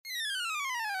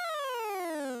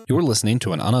You're listening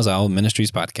to an Anazao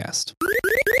Ministries podcast.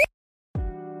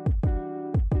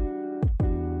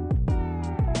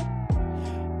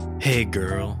 Hey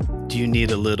girl, do you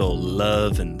need a little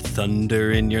love and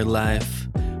thunder in your life?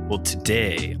 Well,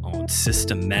 today on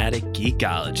Systematic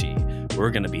Geekology,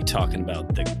 we're going to be talking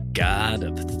about the god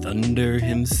of thunder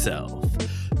himself,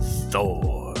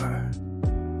 Thor.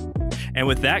 And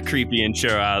with that creepy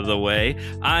intro out of the way,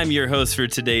 I'm your host for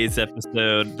today's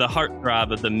episode, the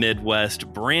heartthrob of the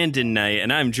Midwest, Brandon Knight,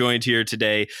 and I'm joined here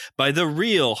today by the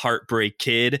real Heartbreak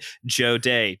Kid, Joe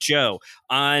Day. Joe,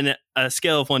 on a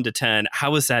scale of 1 to 10,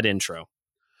 how was that intro?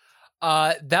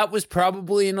 That was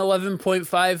probably an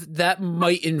 11.5. That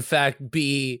might, in fact,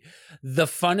 be the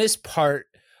funnest part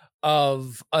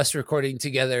of us recording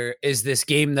together is this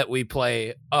game that we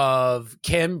play of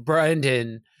can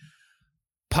Brandon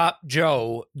pop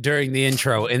Joe during the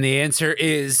intro? And the answer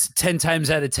is 10 times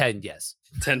out of 10, yes.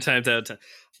 10 times out of 10.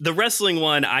 The wrestling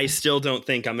one, I still don't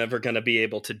think I'm ever going to be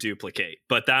able to duplicate.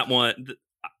 But that one,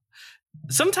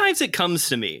 sometimes it comes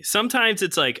to me. Sometimes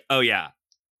it's like, oh yeah,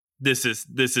 this is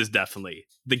definitely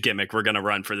the gimmick we're going to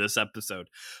run for this episode.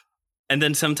 And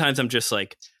then sometimes I'm just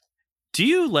like, do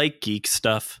you like geek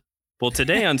stuff? Well,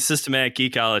 today on Systematic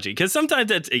Geekology, because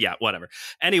sometimes it's, yeah, whatever.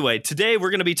 Anyway, today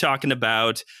we're going to be talking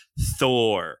about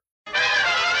Thor.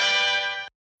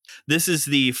 This is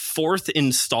the 4th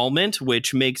installment,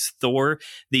 which makes Thor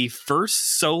the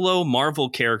first solo Marvel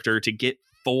character to get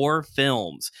 4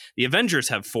 films. The Avengers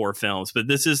have 4 films, but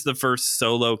this is the first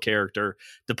solo character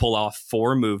to pull off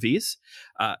 4 movies.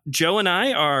 Joe and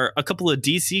I are a couple of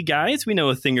DC guys. We know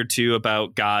a thing or two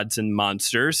about gods and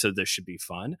monsters, so this should be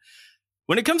fun.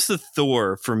 When it comes to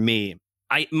Thor, for me,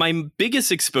 my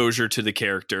biggest exposure to the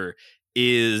character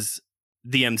is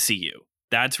the MCU.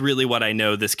 That's really what I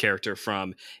know this character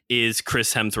from, is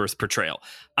Chris Hemsworth's portrayal.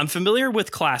 I'm familiar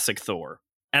with classic Thor,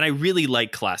 and I really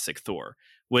like classic Thor.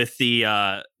 With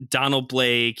the Donald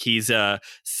Blake, he's a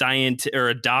scientist or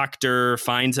a doctor,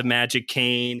 finds a magic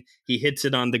cane, he hits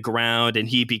it on the ground, and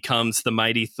he becomes the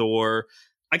mighty Thor.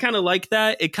 I kind of like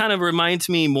that. It kind of reminds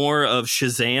me more of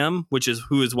Shazam,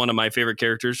 who is one of my favorite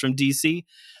characters from DC.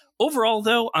 Overall,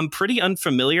 though, I'm pretty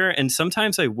unfamiliar, and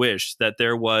sometimes I wish that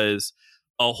there was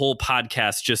a whole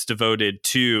podcast just devoted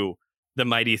to the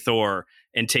mighty Thor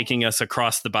and taking us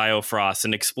across the Bifrost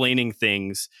and explaining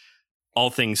all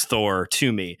things Thor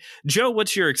to me. Joe,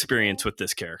 what's your experience with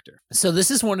this character? So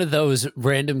this is one of those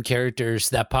random characters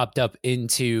that popped up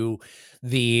into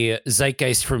the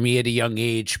zeitgeist for me at a young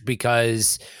age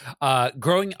because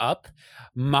growing up,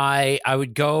 I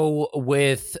would go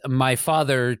with my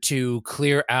father to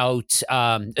clear out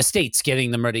estates,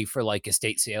 getting them ready for like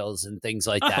estate sales and things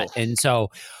like that. And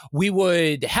so we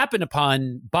would happen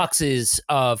upon boxes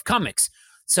of comics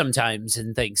sometimes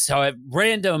and things. So I have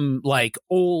random like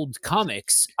old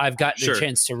comics I've gotten a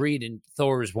chance to read, and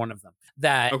Thor is one of them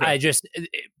that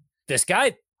this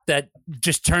guy that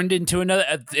just turned into another.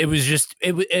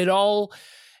 It all,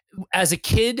 as a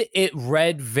kid, it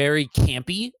read very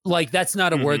campy. Like that's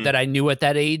not a word that I knew at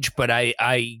that age, but I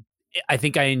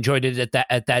think I enjoyed it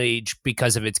at that age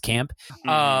because of its camp.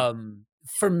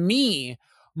 For me,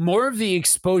 more of the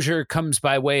exposure comes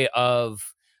by way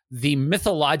of the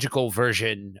mythological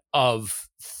version of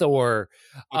Thor.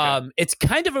 It's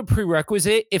kind of a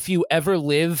prerequisite if you ever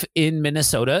live in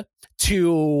Minnesota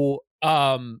to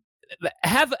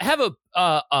have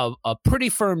a pretty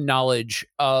firm knowledge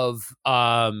of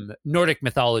Nordic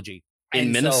mythology.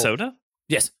 In Minnesota?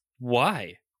 Yes.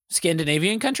 Why?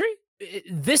 Scandinavian country?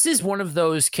 This is one of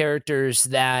those characters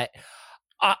that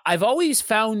I've always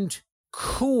found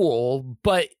cool,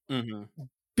 but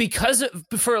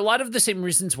for a lot of the same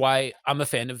reasons why I'm a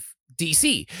fan of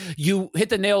DC. You hit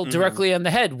the nail directly on the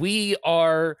head. We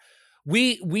are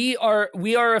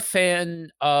a fan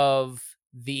of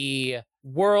the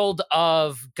world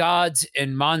of gods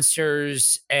and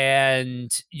monsters and,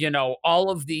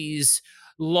 all of these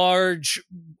large,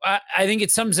 I think it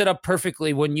sums it up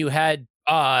perfectly when you had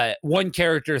one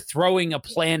character throwing a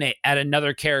planet at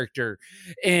another character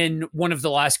in one of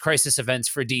the last Crisis events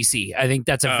for DC. I think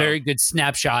that's a very good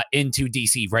snapshot into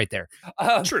DC right there.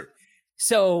 True.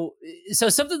 So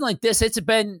something like this, it's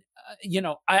been,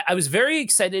 I was very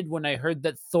excited when I heard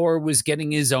that Thor was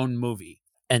getting his own movie.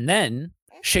 And then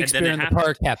Shakespeare in the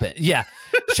Park happened. Yeah.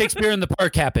 Shakespeare in the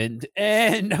Park happened.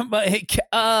 And I'm like,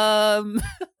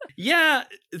 Yeah,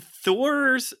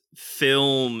 Thor's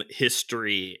film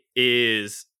history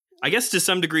is, I guess to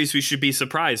some degrees we should be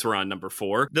surprised we're on number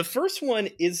 4. The first one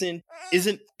isn't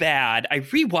bad. I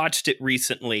rewatched it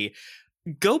recently.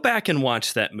 Go back and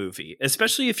watch that movie,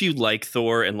 especially if you like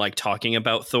Thor and like talking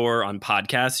about Thor on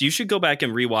podcasts. You should go back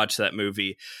and rewatch that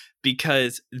movie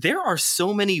because there are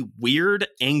so many weird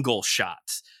angle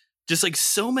shots, just like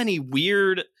so many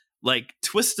weird like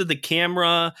twists of the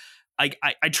camera.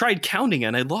 I tried counting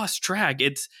and I lost track.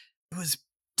 It was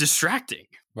distracting.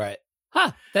 Right.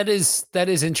 Huh. That is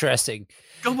interesting.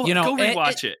 Go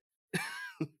rewatch it.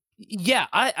 Yeah,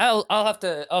 I'll have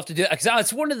to do it, because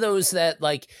it's one of those that,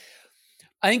 like,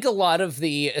 I think a lot of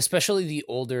especially the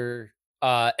older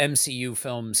MCU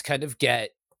films kind of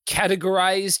get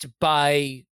categorized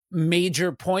by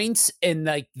major points, and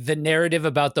like the narrative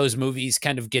about those movies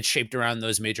kind of gets shaped around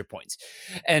those major points.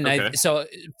 And so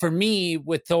for me,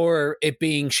 with Thor, it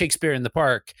being Shakespeare in the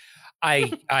Park,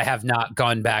 I have not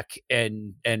gone back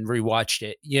and rewatched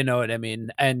it. You know what I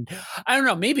mean? And I don't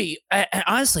know, maybe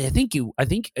honestly, I think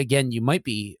again, you might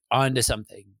be onto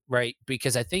something, right?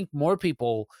 Because I think more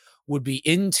people would be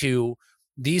into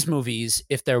these movies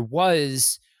if there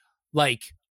was like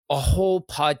a whole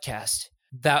podcast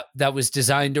that was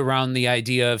designed around the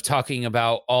idea of talking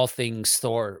about all things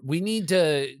Thor. We need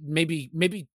to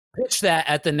maybe pitch that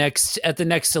at the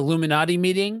next Illuminati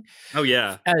meeting. Oh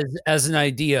yeah, as an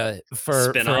idea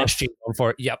for SG going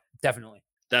forward. Yep,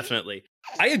 definitely.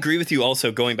 I agree with you.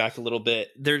 Also, going back a little bit,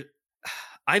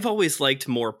 I've always liked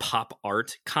more pop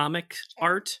art, comic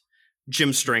art.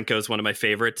 Jim Steranko is one of my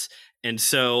favorites. And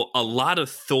so a lot of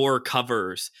Thor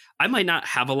covers, I might not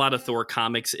have a lot of Thor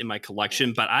comics in my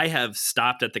collection, but I have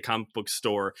stopped at the comic book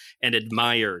store and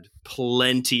admired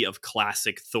plenty of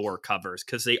classic Thor covers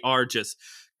because they are just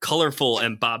colorful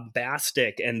and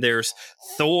bombastic. And there's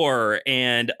Thor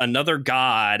and another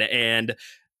god and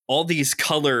all these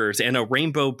colors and a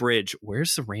rainbow bridge.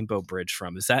 Where's the rainbow bridge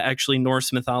from? Is that actually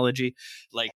Norse mythology?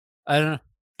 Like, I don't know.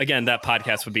 Again, that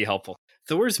podcast would be helpful.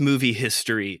 Thor's movie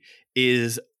history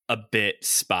is a bit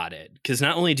spotted because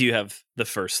not only do you have the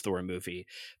first Thor movie,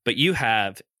 but you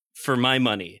have, for my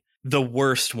money, the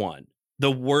worst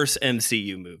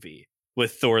MCU movie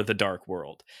with Thor: The Dark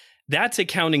World. That's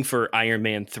accounting for Iron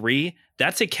Man 3.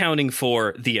 That's accounting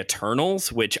for The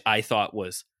Eternals, which I thought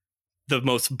was the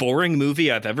most boring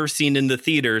movie I've ever seen in the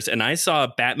theaters. And I saw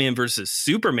Batman versus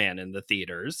Superman in the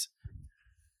theaters.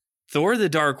 Thor: The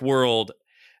Dark World.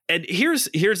 And here's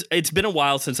it's been a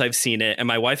while since I've seen it, and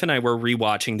my wife and I were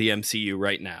rewatching the MCU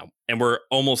right now, and we're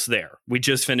almost there. We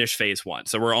just finished phase 1,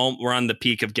 so we're on the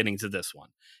peak of getting to this one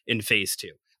in phase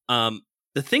 2.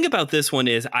 The thing about this one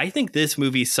is I think this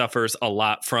movie suffers a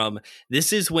lot from,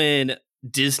 this is when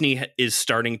Disney is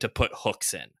starting to put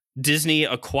hooks in. Disney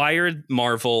acquired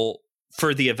Marvel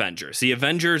for the Avengers. The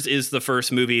Avengers is the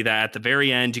first movie that at the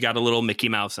very end, you got a little Mickey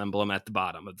Mouse emblem at the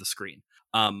bottom of the screen.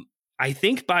 I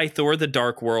think by Thor: The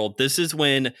Dark World, this is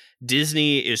when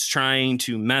Disney is trying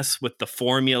to mess with the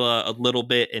formula a little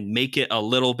bit and make it a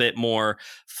little bit more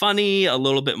funny, a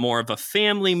little bit more of a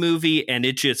family movie, and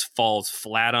it just falls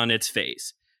flat on its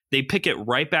face. They pick it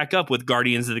right back up with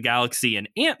Guardians of the Galaxy and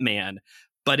Ant-Man,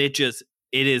 but it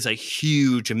is a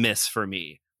huge miss for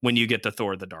me when you get to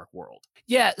Thor: The Dark World.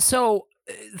 Yeah, so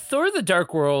Thor: The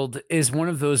Dark World is one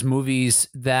of those movies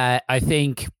that I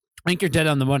think you're dead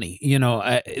on the money. You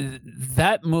know,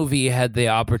 that movie had the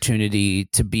opportunity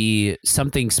to be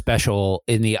something special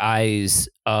in the eyes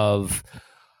of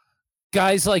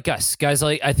guys like us.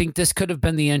 I think this could have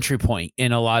been the entry point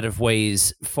in a lot of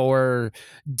ways for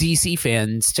DC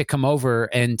fans to come over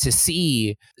and to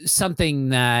see something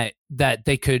that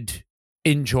they could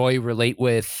enjoy, relate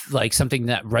with, like something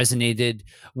that resonated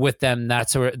with them, that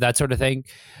sort of thing.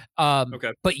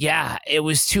 Okay. But yeah, it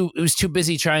was too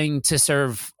busy trying to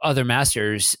serve other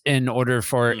masters in order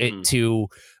for it to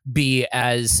be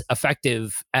as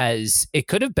effective as it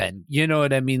could have been. You know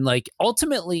what I mean? Like,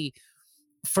 ultimately,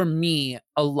 for me,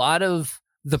 a lot of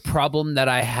the problem that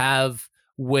I have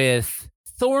with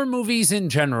Thor movies in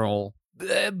general,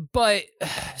 but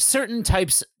certain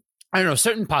types, I don't know,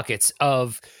 certain pockets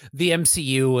of the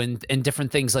MCU and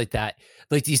different things like that,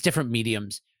 like these different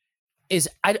mediums, is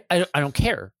I don't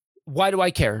care. Why do I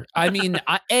care? I mean,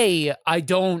 to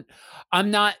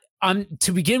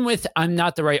begin with, I'm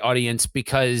not the right audience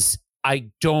because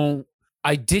I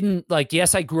didn't like,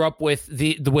 yes, I grew up with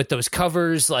with those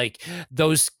covers, like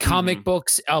those comic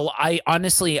books. I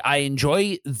honestly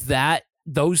enjoy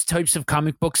those types of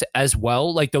comic books as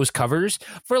well, like those covers,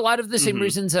 for a lot of the same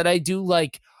reasons that I do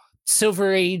like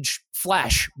Silver Age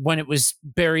Flash when it was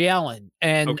Barry Allen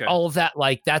and all of that,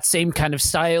 like that same kind of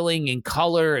styling and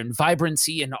color and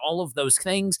vibrancy and all of those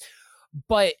things.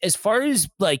 But as far as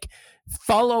like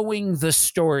following the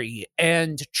story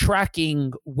and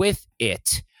tracking with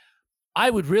it, I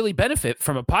would really benefit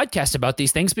from a podcast about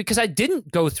these things because I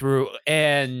didn't go through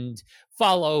and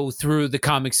follow through the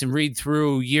comics and read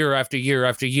through year after year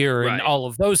after year and all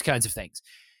of those kinds of things.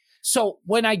 So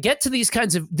when I get to these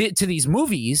kinds of to these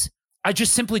movies, I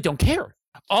just simply don't care.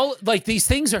 All like these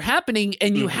things are happening,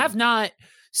 and you have not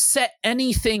set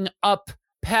anything up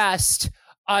past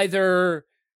either,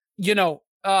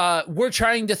 we're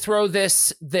trying to throw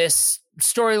this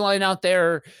storyline out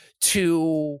there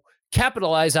to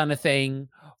capitalize on a thing,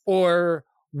 or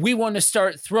we want to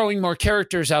start throwing more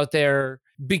characters out there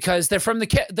because they're from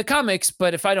the comics.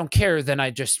 But if I don't care, then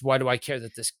why do I care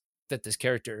that this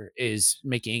character is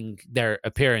making their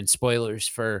appearance? Spoilers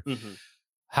for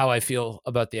how I feel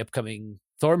about the upcoming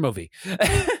Thor movie.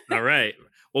 All right.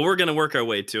 Well, we're going to work our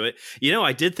way to it.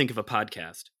 I did think of a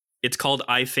podcast. It's called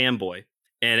iFanboy.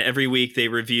 And every week they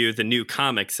review the new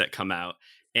comics that come out.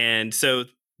 And so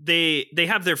they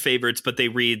have their favorites, but they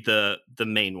read the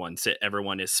main ones that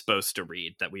everyone is supposed to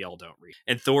read that we all don't read.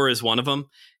 And Thor is one of them.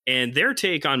 And their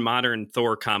take on modern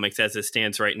Thor comics as it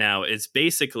stands right now is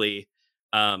basically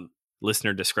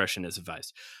listener discretion is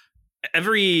advised.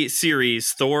 Every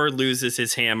series, Thor loses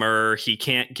his hammer. He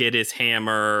can't get his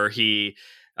hammer. He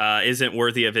isn't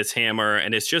worthy of his hammer.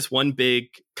 And it's just one big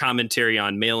commentary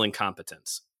on male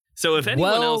incompetence. So if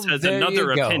anyone else has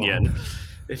another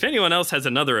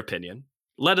opinion,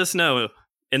 let us know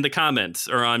in the comments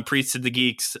or on Priest of the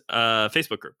Geeks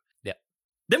Facebook group. Yeah.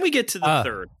 Then we get to the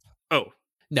third. Oh,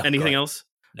 no, anything else?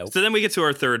 Nope. So then we get to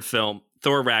our third film,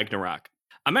 Thor Ragnarok.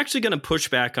 I'm actually going to push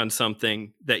back on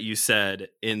something that you said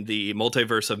in the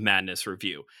Multiverse of Madness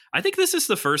review. I think this is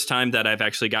the first time that I've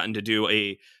actually gotten to do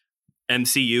a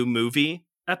MCU movie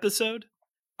episode.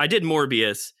 I did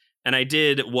Morbius and I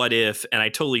did What If, and I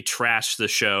totally trashed the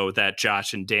show that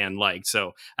Josh and Dan liked.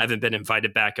 So I haven't been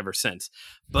invited back ever since.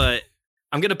 But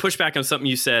I'm going to push back on something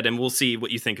you said, and we'll see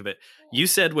what you think of it. You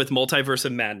said with Multiverse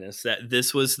of Madness that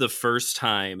this was the first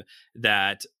time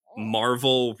that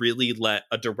Marvel really let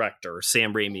a director,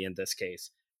 Sam Raimi in this case,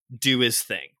 do his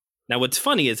thing. Now, what's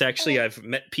funny is actually I've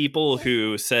met people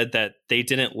who said that they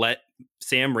didn't let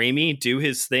Sam Raimi do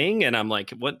his thing. And I'm like,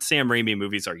 what Sam Raimi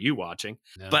movies are you watching?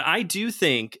 No. But I do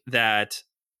think that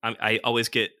I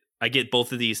get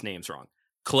both of these names wrong.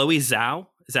 Chloe Zhao,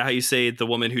 is that how you say the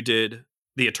woman who did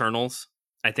The Eternals?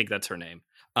 I think that's her name.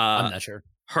 I'm not sure.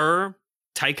 Her,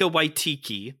 Taika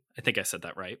Waititi, I think I said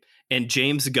that right, and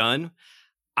James Gunn.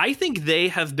 I think they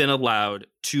have been allowed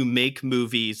to make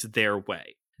movies their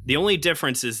way. The only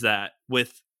difference is that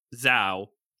with Zhao,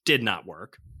 did not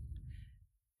work.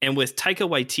 And with Taika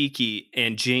Waititi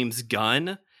and James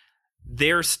Gunn,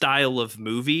 their style of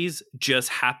movies just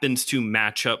happens to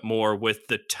match up more with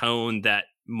the tone that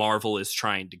Marvel is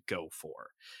trying to go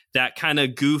for. That kind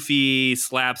of goofy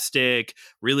slapstick,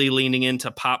 really leaning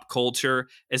into pop culture,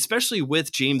 especially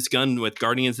with James Gunn with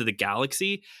Guardians of the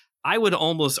Galaxy. I would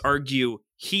almost argue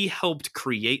he helped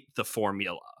create the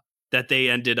formula that they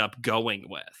ended up going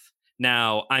with.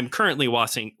 Now, I'm currently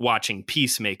watching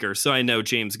Peacemaker, so I know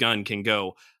James Gunn can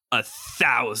go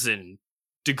 1,000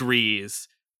 degrees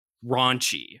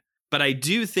raunchy. But I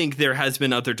do think there has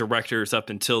been other directors up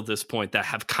until this point that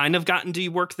have kind of gotten to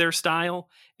work their style,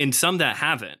 and some that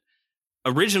haven't.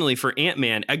 Originally for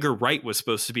Ant-Man, Edgar Wright was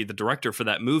supposed to be the director for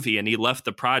that movie, and he left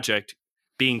the project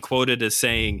being quoted as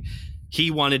saying he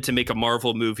wanted to make a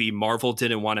Marvel movie. Marvel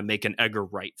didn't want to make an Edgar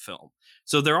Wright film.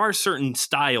 So there are certain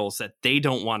styles that they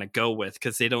don't want to go with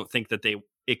because they don't think that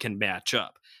it can match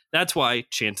up. That's why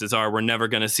chances are we're never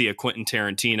going to see a Quentin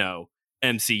Tarantino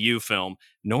MCU film,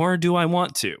 nor do I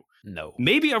want to. No.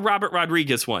 Maybe a Robert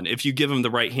Rodriguez one if you give him the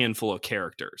right handful of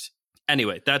characters.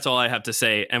 Anyway, that's all I have to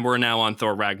say. And we're now on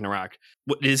Thor Ragnarok.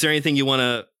 Is there anything you want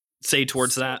to say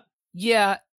towards that?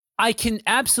 Yeah, I can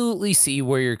absolutely see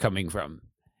where you're coming from.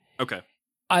 Okay.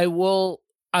 I will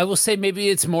say maybe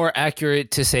it's more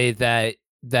accurate to say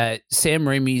that Sam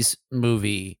Raimi's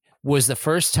movie was the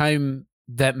first time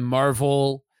that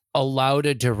Marvel allowed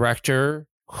a director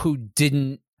who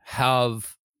didn't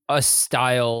have a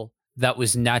style that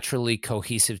was naturally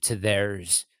cohesive to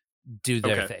theirs do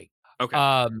their thing.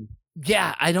 Okay.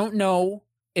 Yeah, I don't know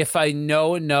if I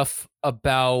know enough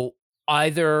about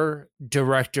either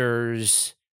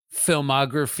director's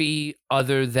filmography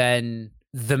other than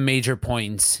the major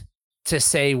points to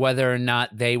say whether or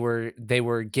not they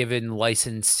were given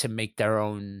license to make their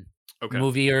own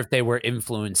movie, or if they were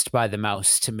influenced by the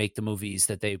mouse to make the movies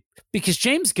that they, because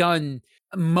James Gunn,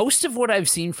 most of what I've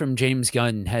seen from James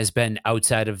Gunn has been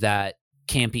outside of that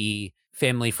campy,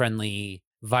 family friendly,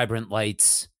 vibrant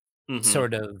lights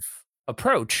sort of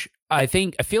approach. I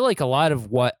feel like a lot of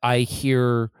what I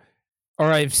hear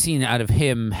or I've seen out of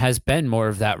him has been more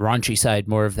of that raunchy side,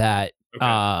 more of that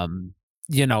more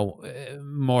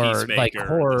Peacemaker, like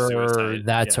horror,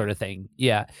 that sort of thing.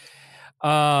 Yeah.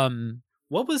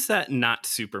 What was that not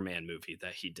Superman movie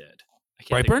that he did? I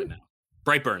can't think of it Brightburn? now.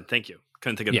 Brightburn. Thank you.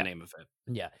 Couldn't think of the name of it.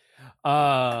 Yeah.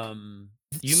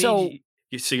 So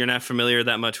you're not familiar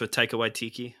that much with Taika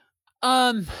Waititi?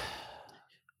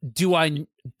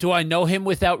 Do I know him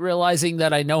without realizing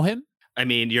that I know him? I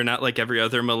mean, you're not like every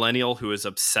other millennial who is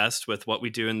obsessed with What We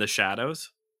Do in the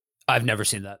Shadows. I've never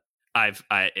seen that.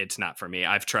 It's not for me.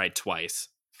 I've tried twice.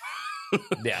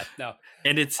 Yeah, no.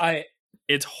 And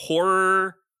it's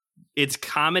horror, it's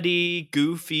comedy,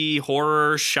 goofy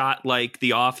horror shot like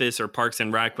The Office or Parks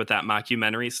and Rec with that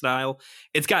mockumentary style.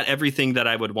 It's got everything that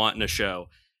I would want in a show,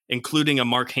 including a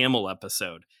Mark Hamill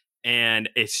episode. And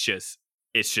it's just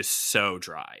so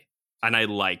dry. And I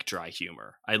like dry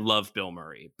humor. I love Bill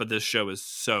Murray, but this show is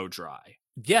so dry.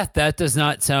 Yeah, that does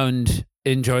not sound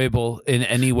enjoyable in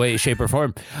any way, shape, or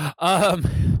form.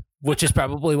 Which is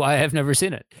probably why I've never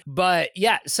seen it. But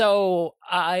yeah, so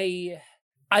I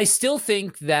still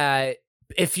think that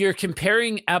if you're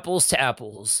comparing apples to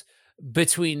apples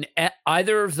between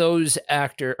either of those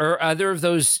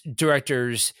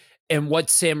directors and what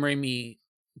Sam Raimi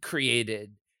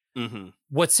created,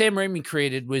 what Sam Raimi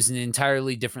created was an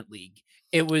entirely different league.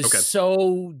 It was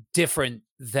so different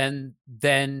than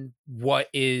what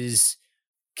is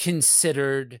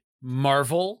considered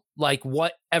Marvel, like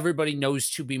what everybody knows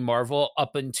to be Marvel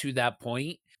up until that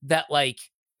point, that like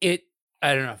it,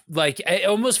 I don't know, like it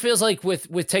almost feels like with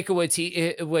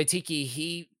Taika Waititi,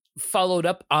 he followed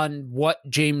up on what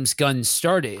James Gunn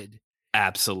started.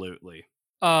 Absolutely.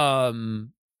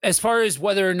 As far as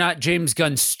whether or not James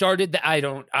Gunn started that,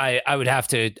 I would have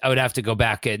to go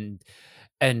back and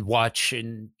watch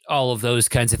and all of those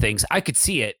kinds of things. I could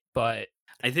see it, but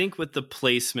I think with the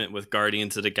placement with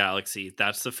Guardians of the Galaxy,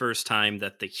 that's the first time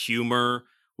that the humor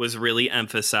was really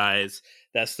emphasized.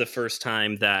 That's the first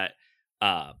time that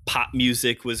pop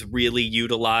music was really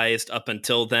utilized. Up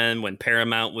until then, when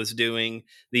Paramount was doing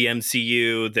the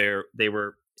MCU, they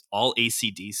were all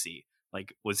AC/DC.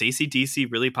 Like, was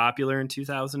AC/DC really popular in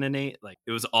 2008? Like,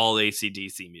 it was all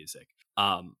AC/DC music.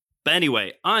 But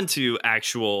anyway, on to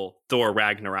actual Thor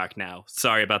Ragnarok now.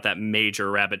 Sorry about that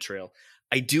major rabbit trail.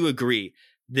 I do agree.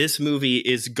 This movie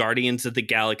is Guardians of the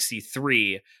Galaxy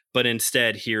 3, but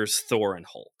instead here's Thor and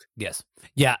Hulk. Yes.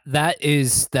 Yeah, that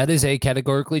is a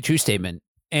categorically true statement.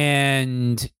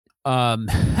 And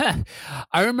I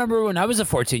remember when I was a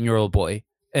 14-year-old boy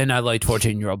and I liked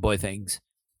 14-year-old boy things.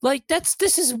 Like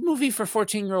this is a movie for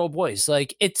 14-year-old boys.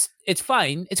 Like it's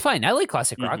fine. It's fine. I like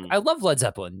classic rock. I love Led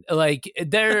Zeppelin. Like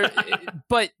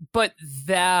but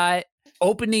that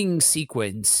opening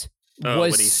sequence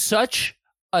was such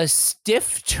a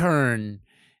stiff turn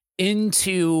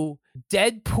into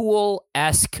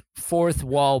Deadpool-esque fourth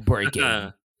wall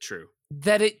breaking. True.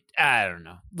 That I don't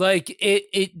know. Like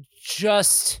it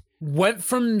just went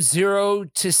from 0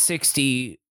 to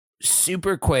 60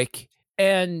 super quick,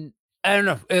 and I don't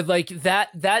know. Like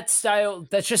that style.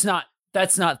 That's not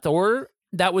Thor.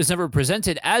 That was never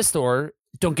presented as Thor.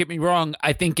 Don't get me wrong.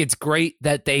 I think it's great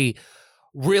that they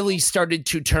really started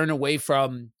to turn away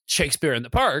from Shakespeare in the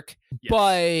Park, yes.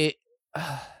 But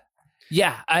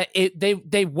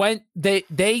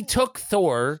they took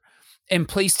Thor and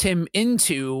placed him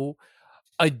into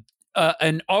an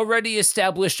already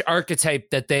established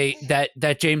archetype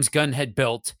that James Gunn had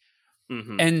built,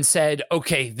 and said,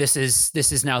 okay, this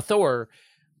is now Thor.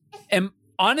 And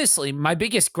honestly, my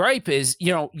biggest gripe is,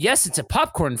 yes, it's a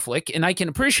popcorn flick, and I can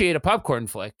appreciate a popcorn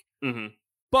flick,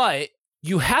 but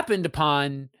you happened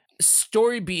upon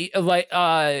storylines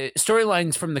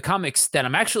from the comics that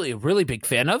I'm actually a really big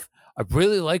fan of. I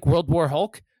really like World War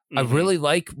Hulk. I really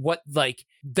like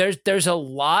there's a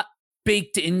lot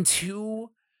baked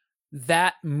into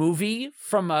that movie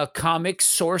from a comic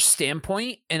source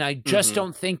standpoint, and I just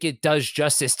don't think it does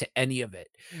justice to any of it.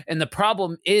 And the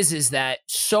problem is that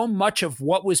so much of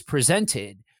what was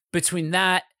presented between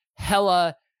that,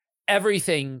 Hela,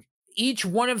 everything, each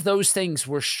one of those things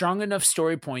were strong enough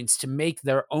story points to make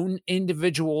their own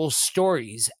individual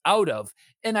stories out of.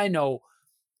 And I know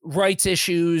rights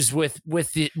issues with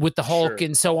the Hulk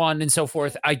and so on and so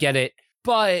forth. I get it,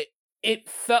 but it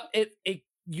felt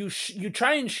you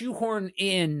try and shoehorn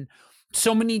in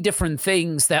so many different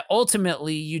things that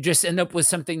ultimately you just end up with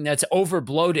something that's over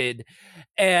bloated,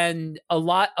 and a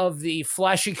lot of the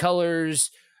flashy colors,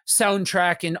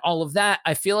 soundtrack, and all of that,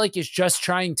 I feel like is just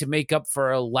trying to make up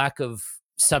for a lack of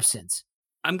substance.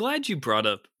 I'm glad you brought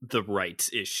up the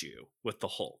rights issue with the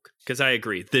Hulk, because I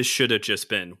agree. This should have just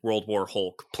been World War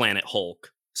Hulk, Planet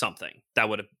Hulk, something that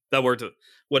would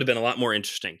have been a lot more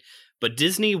interesting. But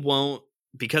Disney won't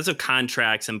because of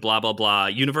contracts and blah, blah, blah,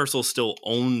 Universal still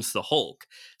owns the Hulk.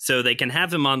 So they can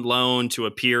have him on loan to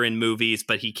appear in movies,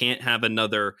 but he can't have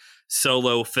another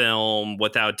solo film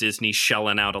without Disney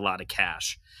shelling out a lot of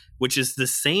cash, which is the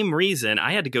same reason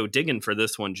I had to go digging for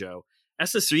this one, Joe.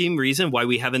 That's the same reason why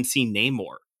we haven't seen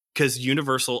Namor, because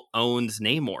Universal owns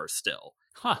Namor still.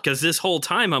 Because this whole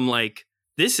time I'm like,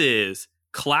 this is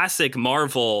classic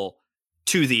Marvel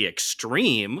to the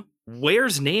extreme.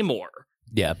 Where's Namor?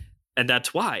 Yeah. And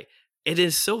that's why it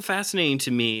is so fascinating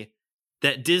to me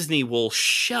that Disney will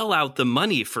shell out the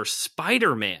money for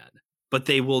Spider-Man, but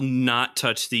they will not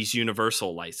touch these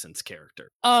Universal licensed characters.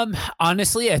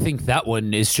 Honestly, I think that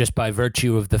one is just by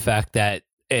virtue of the fact that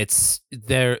it's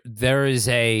there is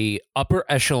a upper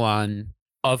echelon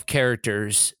of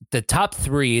characters. The top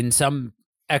 3, and some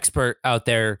expert out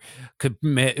there could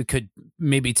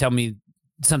maybe tell me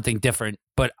something different,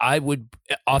 but I would,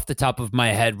 off the top of my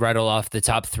head, rattle off the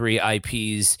top 3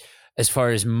 IPs as far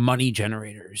as money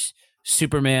generators: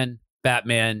 Superman,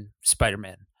 Batman,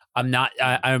 Spider-Man.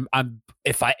 I'm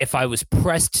if I was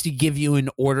pressed to give you an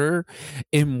order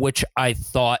in which I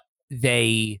thought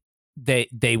they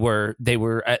were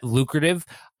lucrative,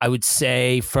 I would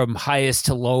say from highest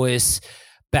to lowest: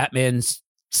 Batman's,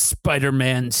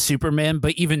 Spider-Man, Superman.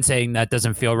 But even saying that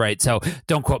doesn't feel right, so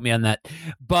don't quote me on that.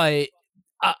 But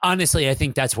honestly, I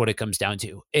think that's what it comes down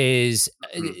to, is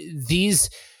these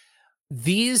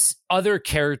other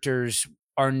characters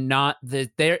are not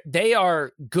they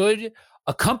are good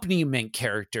accompaniment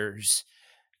characters.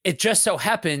 It just so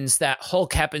happens that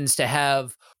Hulk happens to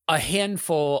have a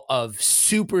handful of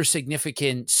super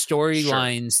significant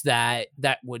storylines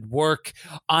that would work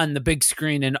on the big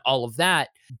screen and all of that.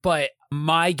 But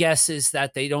my guess is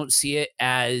that they don't see it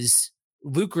as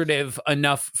lucrative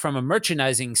enough from a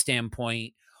merchandising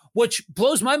standpoint, which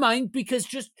blows my mind, because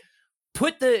just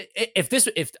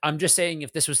if I'm just saying,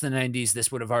 if this was the 90s,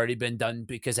 this would have already been done,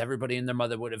 because everybody and their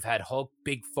mother would have had Hulk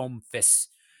big foam fists.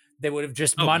 They would have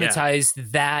just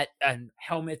monetized that, and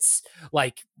helmets,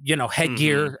 like,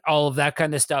 headgear, all of that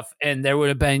kind of stuff. And there would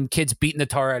have been kids beating the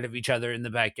tar out of each other in the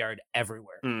backyard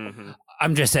everywhere.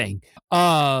 I'm just saying.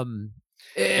 And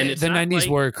the 90s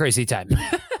were a crazy time.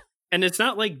 And it's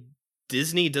not like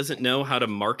Disney doesn't know how to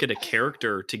market a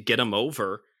character to get them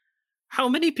over. How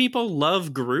many people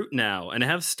love Groot now and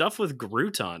have stuff with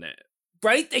Groot on it?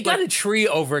 Right? They got a tree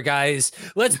over, guys.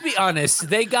 Let's be honest.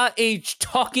 They got a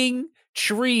talking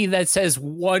tree that says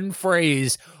one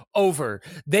phrase over.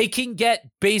 They can get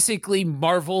basically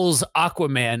Marvel's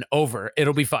Aquaman over.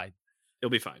 It'll be fine.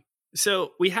 It'll be fine.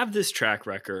 So we have this track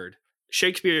record: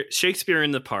 Shakespeare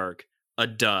in the Park, a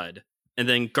dud, and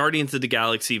then Guardians of the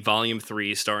Galaxy Volume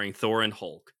 3 starring Thor and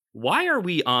Hulk. Why are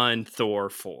we on Thor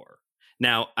 4?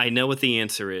 Now, I know what the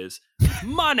answer is.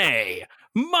 Money!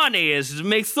 Money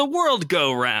makes the world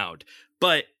go round.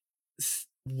 But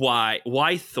why?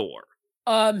 Why Thor?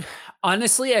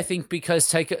 Honestly, I think because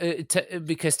Taika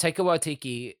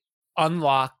Waititi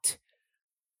unlocked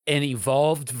an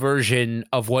evolved version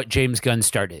of what James Gunn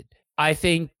started. I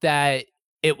think that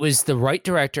it was the right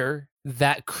director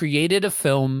that created a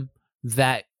film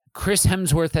that Chris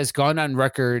Hemsworth has gone on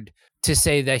record to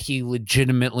say that he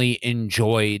legitimately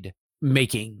enjoyed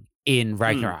making in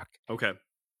Ragnarok. Okay.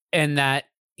 And that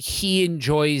he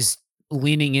enjoys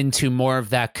leaning into more of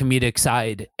that comedic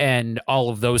side and all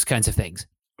of those kinds of things.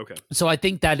 Okay. So I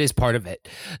think that is part of it.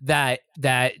 That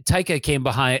Taika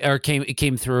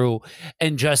came through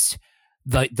and just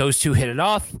those two hit it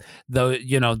off.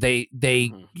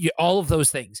 They all of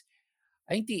those things.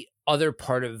 I think the other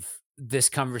part of this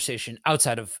conversation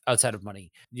outside of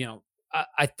money,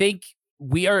 I think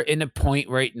we are in a point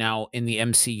right now in the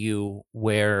MCU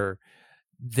where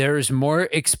there's more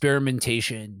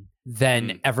experimentation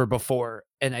than ever before.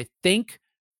 And I think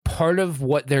part of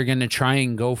what they're going to try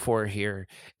and go for here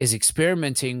is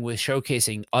experimenting with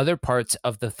showcasing other parts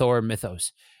of the Thor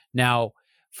mythos. Now,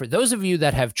 for those of you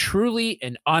that have truly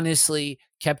and honestly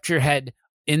kept your head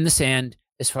in the sand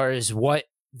as far as what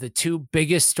the two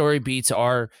biggest story beats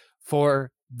are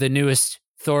for the newest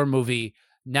Thor movie,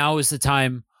 now is the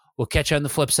time. We'll catch you on the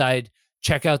flip side.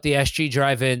 Check out the SG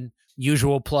Drive-In.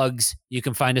 Usual plugs. You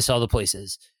can find us all the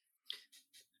places.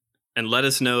 And let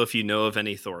us know if you know of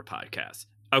any Thor podcasts.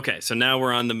 Okay, so now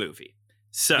we're on the movie.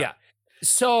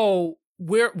 So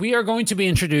we are going to be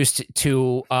introduced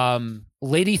to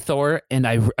Lady Thor, and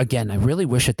I really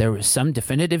wish that there was some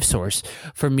definitive source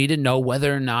for me to know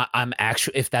whether or not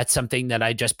if that's something that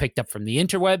I just picked up from the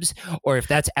interwebs, or if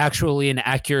that's actually an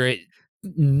accurate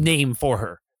name for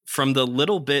her. From the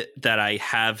little bit that I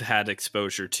have had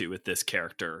exposure to with this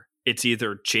character, it's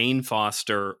either Jane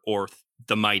Foster or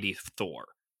the Mighty Thor.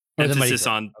 Or the emphasis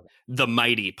Mighty on the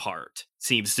mighty part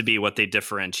seems to be what they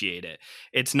differentiate it.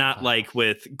 It's not like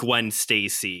with Gwen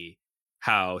Stacy,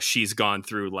 how she's gone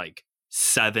through like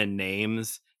 7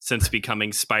 names since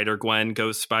becoming Spider-Gwen,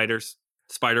 Ghost Spiders,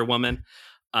 Spider-Woman.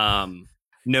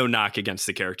 No knock against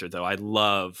the character though.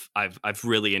 I've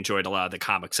really enjoyed a lot of the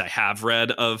comics I have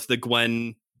read of the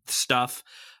Gwen stuff.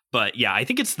 But yeah, I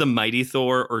think it's the Mighty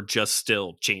Thor or just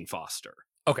still Jane Foster.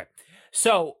 Okay.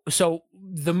 So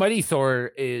the Mighty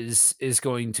Thor is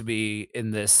going to be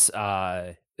in this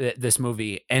this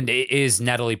movie, and it is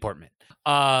Natalie Portman.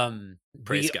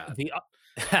 Praise God.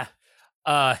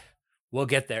 We'll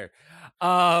get there.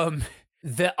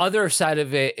 The other side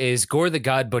of it is Gore the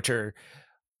God Butcher,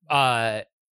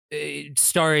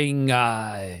 starring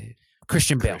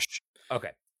Christian Bale.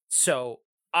 Okay. So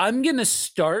I'm gonna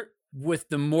start with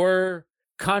the more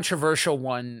controversial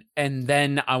one, and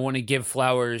then I want to give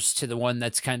flowers to the one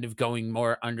that's kind of going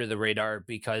more under the radar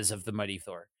because of the Mighty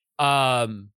Thor. I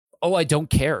don't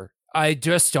care. I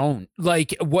just don't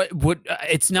like what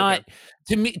it's not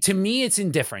to me it's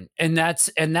indifferent, and that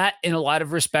in a lot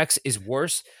of respects is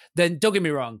worse than, don't get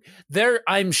me wrong,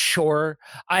 I'm sure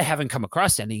I haven't come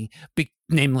across any,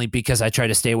 namely because I try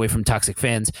to stay away from toxic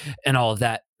fans and all of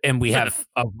that. And we have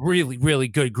a really, really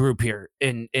good group here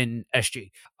in SG.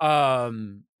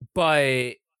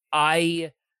 But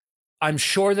I'm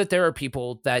sure that there are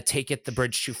people that take it the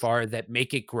bridge too far, that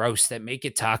make it gross, that make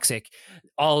it toxic,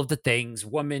 all of the things,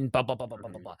 woman, blah, blah, blah, blah,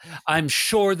 blah, blah, blah. I'm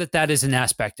sure that is an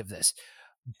aspect of this.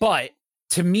 But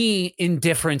to me,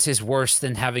 indifference is worse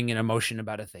than having an emotion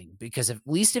about a thing, because at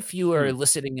least if you are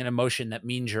eliciting an emotion, that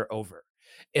means you're over.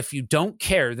 If you don't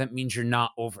care, that means you're not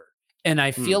over. And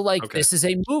I feel like this is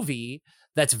a movie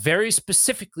that's very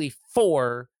specifically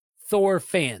for Thor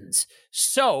fans.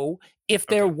 So if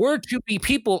there were to be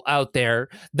people out there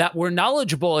that were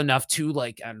knowledgeable enough to,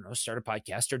 like, I don't know, start a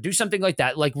podcast or do something like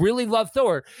that, like really love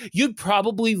Thor, you'd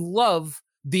probably love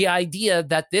the idea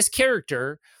that this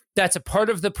character that's a part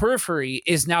of the periphery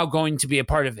is now going to be a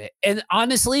part of it. And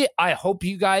honestly, I hope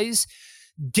you guys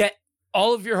get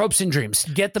all of your hopes and dreams,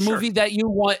 get the movie that you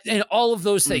want, and all of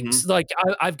those things. Like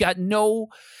I've got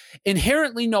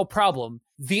inherently no problem.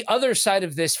 The other side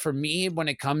of this for me, when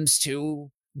it comes to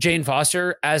Jane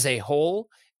Foster as a whole,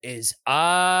 is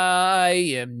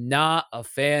I am not a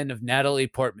fan of Natalie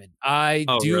Portman. I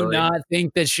do not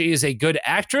think that she is a good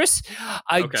actress.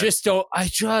 I just don't.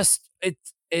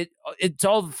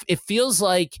 It feels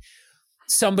like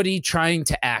somebody trying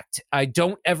to act. I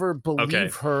don't ever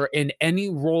believe her in any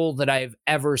role that I've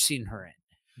ever seen her in.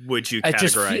 Would you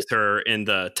categorize her in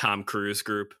the Tom Cruise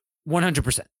group?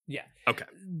 100%. Yeah. Okay.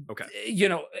 You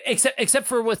know, except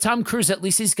for with Tom Cruise, at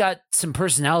least he's got some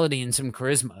personality and some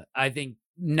charisma. I think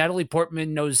Natalie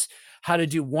Portman knows how to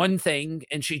do one thing,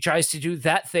 and she tries to do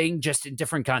that thing just in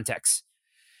different contexts.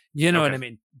 You know what I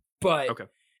mean? But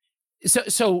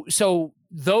so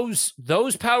those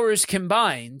powers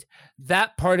combined,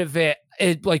 that part of it,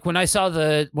 like when I saw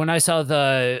the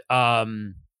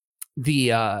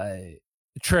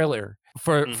trailer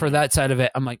for that side of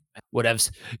it, I'm like,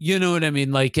 whatevs. You know what I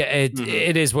mean? Like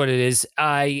it is what it is.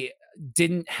 I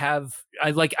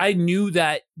knew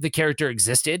that the character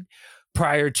existed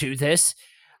prior to this.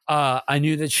 I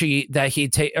knew that she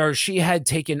had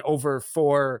taken over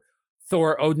for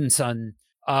Thor Odinson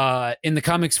in the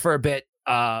comics for a bit.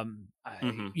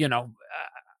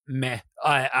 Meh.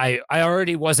 I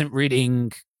already wasn't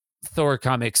reading Thor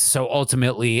comics, so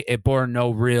ultimately it bore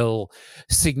no real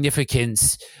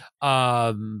significance.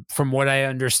 From what I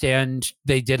understand,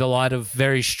 they did a lot of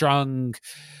very strong,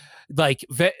 like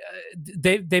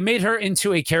they made her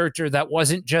into a character that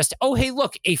wasn't just, oh hey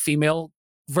look, a female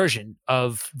version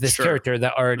of this character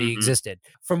that already existed.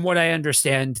 From what I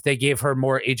understand, they gave her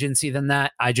more agency than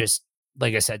that. I just,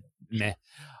 like I said, meh.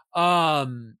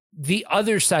 The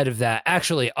other side of that,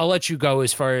 actually, I'll let you go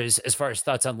as far as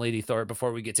thoughts on Lady Thor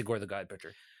before we get to Gore the God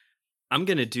Butcher. I'm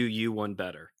gonna do you one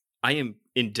better. I am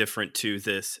indifferent to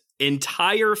this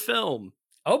entire film.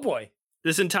 Oh boy,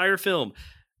 this entire film.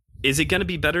 Is it gonna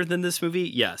be better than this movie?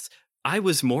 Yes. I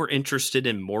was more interested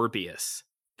in Morbius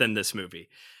than this movie.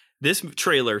 This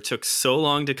trailer took so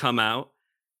long to come out,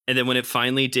 and then when it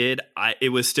finally did, it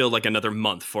was still like another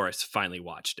month before I finally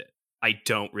watched it. I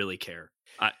don't really care.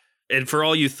 And for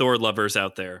all you Thor lovers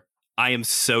out there, I am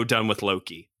so done with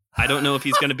Loki. I don't know if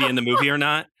he's going to be in the movie or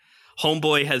not.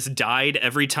 Homeboy has died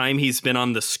every time he's been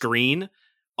on the screen.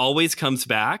 Always comes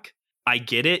back. I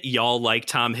get it. Y'all like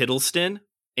Tom Hiddleston,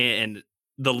 and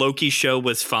the Loki show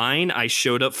was fine. I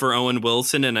showed up for Owen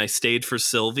Wilson and I stayed for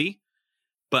Sylvie.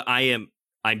 But I'm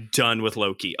done with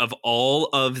Loki. Of all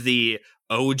of the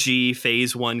OG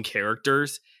Phase 1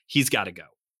 characters, he's got to go.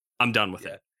 I'm done with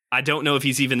it. I don't know if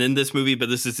he's even in this movie, but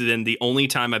this is then the only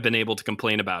time I've been able to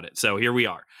complain about it. So here we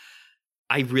are.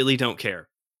 I really don't care.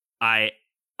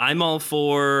 I'm all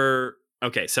for...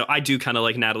 Okay, so I do kind of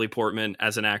like Natalie Portman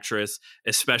as an actress,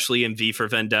 especially in V for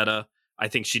Vendetta. I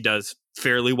think she does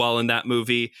fairly well in that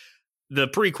movie. The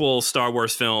prequel Star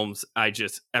Wars films,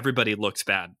 everybody looks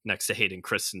bad next to Hayden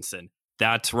Christensen.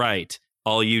 That's right.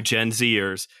 All you Gen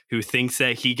Zers who thinks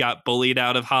that he got bullied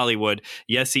out of Hollywood.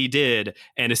 Yes, he did.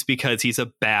 And it's because he's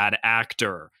a bad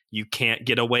actor. You can't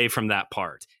get away from that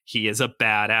part. He is a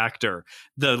bad actor.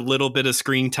 The little bit of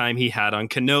screen time he had on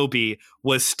Kenobi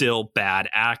was still bad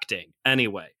acting.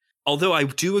 Anyway, although I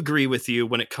do agree with you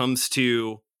when it comes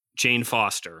to Jane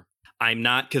Foster, I'm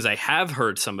not, because I have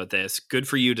heard some of this. Good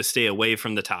for you to stay away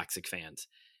from the toxic fans.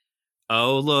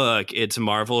 Oh, look, it's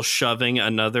Marvel shoving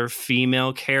another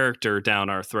female character down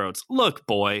our throats. Look,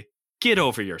 boy, get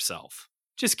over yourself.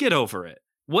 Just get over it.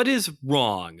 What is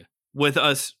wrong with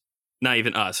us? Not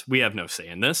even us. We have no say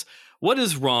in this. What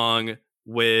is wrong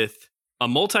with a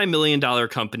multi-million-dollar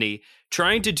company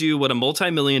trying to do what a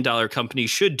multi-million-dollar company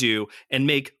should do and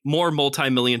make more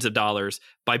multi-millions of dollars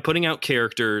by putting out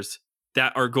characters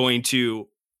that are going to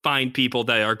find people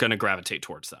that are going to gravitate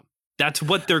towards them? That's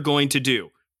what they're going to do.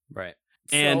 Right.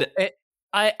 And so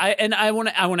I want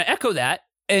to echo that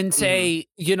and say,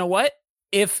 you know what?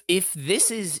 If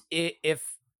this is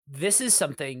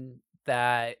something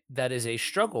that is a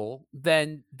struggle,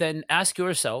 then ask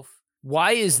yourself,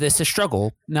 why is this a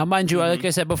struggle? Now, mind you, like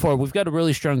I said before, we've got a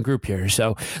really strong group here,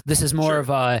 so this is more of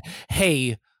a,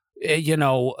 hey,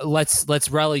 let's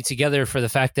rally together for the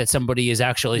fact that somebody is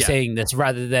actually saying this,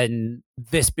 rather than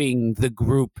this being the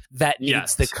group that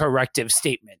needs the corrective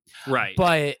statement. Right.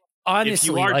 But honestly,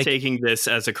 if you are taking this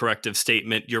as a corrective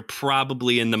statement, you're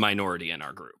probably in the minority in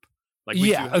our group. Like, we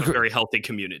do have a very healthy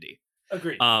community.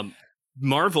 Agreed.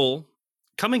 Marvel,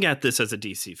 coming at this as a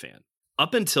DC fan,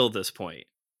 up until this point,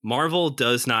 Marvel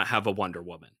does not have a Wonder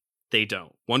Woman. They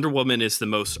don't. Wonder Woman is the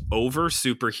most over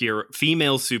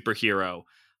female superhero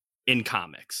in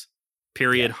comics.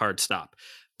 Period. Yeah. Hard stop.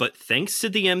 But thanks to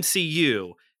the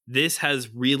MCU, this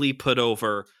has really put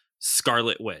over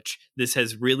Scarlet Witch. This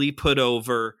has really put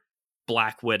over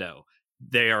Black Widow.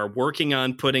 They are working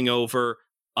on putting over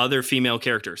other female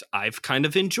characters. I've kind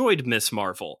of enjoyed Miss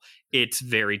Marvel. It's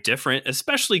very different,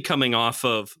 especially coming off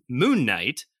of Moon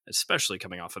Knight.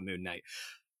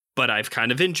 But I've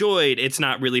kind of enjoyed. It's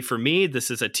not really for me. This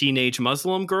is a teenage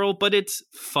Muslim girl, but it's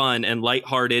fun and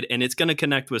lighthearted, and it's going to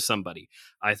connect with somebody.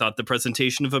 I thought the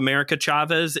presentation of America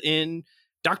Chavez in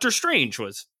Doctor Strange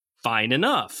was fine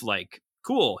enough. Like,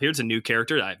 cool, here's a new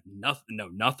character I know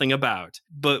nothing about.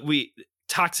 But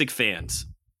toxic fans,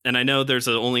 and I know there's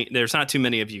not too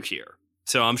many of you here,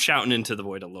 so I'm shouting into the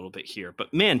void a little bit here.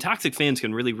 But man, toxic fans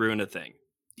can really ruin a thing.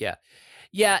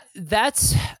 Yeah,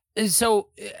 that's... So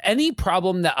any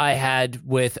problem that I had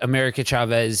with America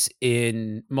Chavez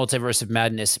in Multiverse of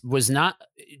Madness was not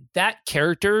that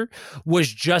character was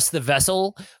just the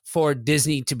vessel for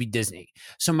Disney to be Disney.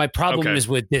 So my problem is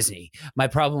with Disney. My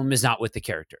problem is not with the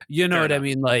character. You know what I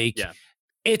mean? Like,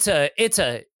 it's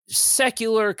a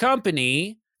secular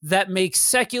company that makes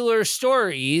secular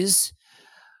stories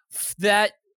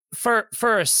that for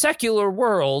a secular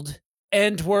world.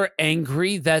 And we're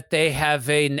angry that they have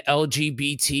an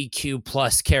LGBTQ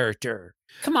plus character.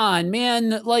 Come on,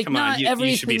 man. Like, everything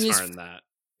you should be smarter than that.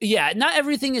 Yeah, not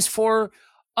everything is for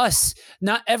us.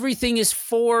 Not everything is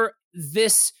for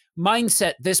this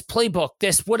mindset, this playbook,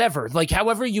 this whatever. Like,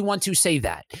 however you want to say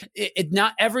that.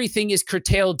 Not everything is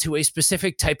curtailed to a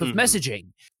specific type of messaging.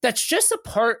 That's just a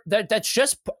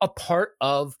part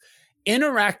of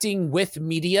interacting with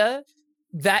media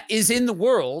that is in the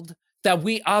world that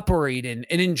we operate in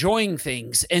and enjoying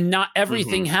things, and not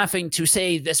everything having to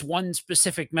say this one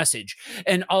specific message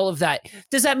and all of that.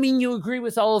 Does that mean you agree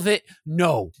with all of it?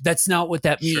 No, that's not what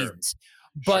that means.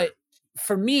 But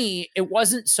for me, it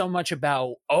wasn't so much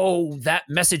about, that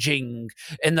messaging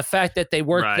and the fact that they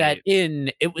worked that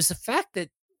in. It was the fact that,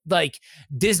 like,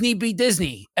 Disney be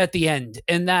Disney at the end,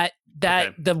 and that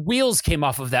the wheels came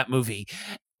off of that movie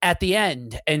at the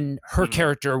end, and her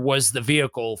character was the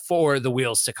vehicle for the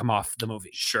wheels to come off the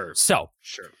movie. That's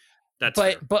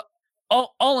fair. But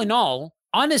all in all,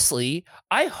 honestly,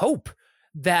 I hope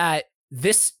that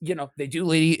this, they do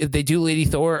Lady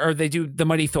Thor, or they do the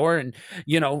Mighty Thor, and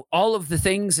all of the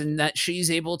things, and that she's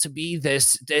able to be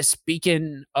this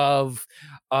beacon of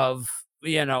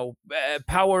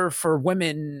power for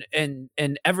women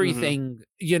and everything,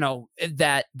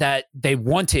 that they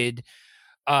wanted.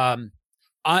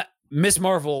 Miss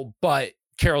Marvel, but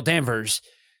Carol Danvers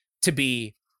to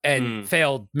be, and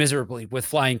failed miserably with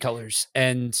flying colors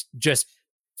and just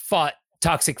fought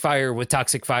toxic fire with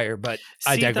toxic fire, but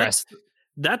I digress.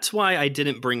 That's why I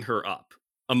didn't bring her up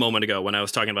a moment ago when I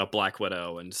was talking about Black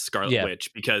Widow and Scarlet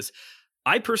Witch, because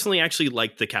I personally actually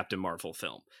liked the Captain Marvel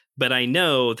film, but I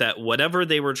know that whatever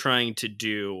they were trying to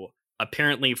do,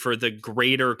 apparently for the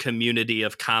greater community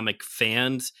of comic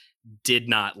fans, did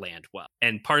not land well.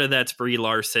 And part of that's Brie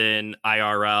Larson,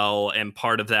 IRL, and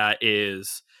part of that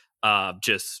is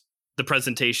just the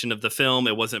presentation of the film.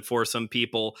 It wasn't for some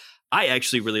people. I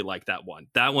actually really like that one.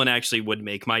 That one actually would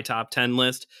make my top 10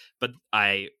 list, but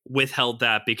I withheld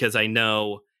that because I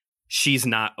know she's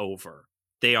not over.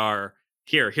 They are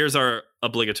here's our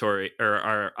obligatory or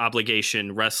our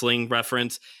obligation wrestling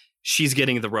reference. She's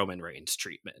getting the Roman Reigns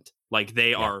treatment. Like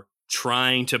they are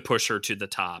trying to push her to the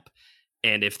top.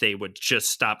 And if they would just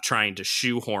stop trying to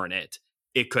shoehorn it,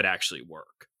 it could actually work.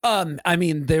 I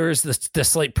mean, there is the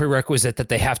slight prerequisite that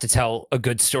they have to tell a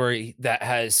good story that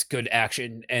has good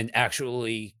action and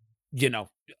actually,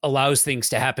 allows things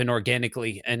to happen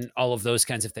organically and all of those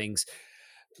kinds of things.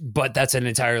 But that's an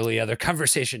entirely other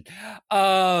conversation.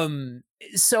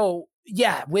 So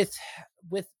yeah, with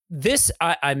this,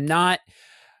 I'm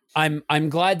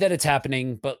glad that it's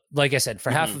happening. But like I said,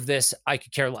 for half of this, I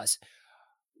could care less.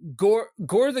 Gore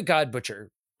the God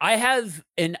Butcher. I have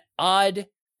an odd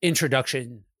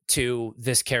introduction to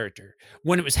this character.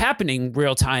 When it was happening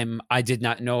real time, I did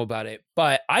not know about it,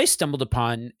 but I stumbled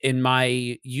upon in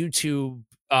my YouTube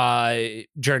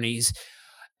journeys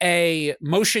a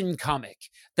motion comic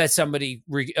that somebody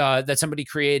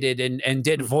created and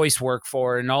did voice work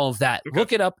for and all of that. Okay.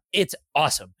 Look it up. It's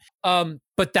awesome.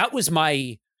 But that was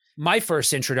my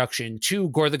first introduction to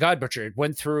Gore the God Butcher. It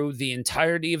went through the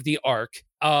entirety of the arc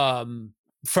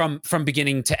from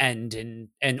beginning to end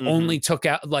and only took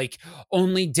out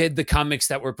only did the comics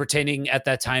that were pertaining at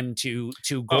that time to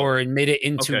Gore and made it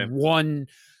into one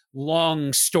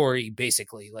long story,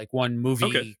 basically like one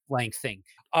movie length thing.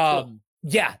 Cool.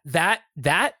 Yeah, that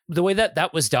the way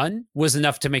that was done was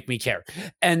enough to make me care.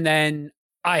 And then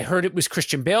I heard it was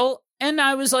Christian Bale and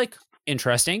I was like,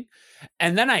 interesting.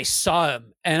 And then I saw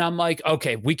him and I'm like,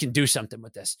 okay, we can do something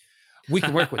with this. We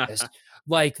can work with this.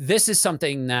 Like, this is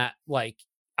something that like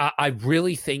I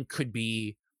really think could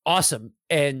be awesome.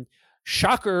 And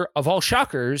shocker of all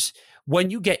shockers, when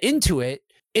you get into it,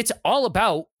 it's all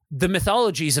about the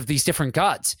mythologies of these different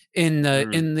gods in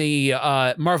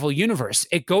the Marvel universe.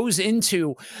 It goes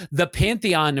into the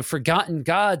pantheon of forgotten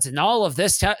gods and all of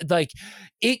this. Like,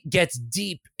 it gets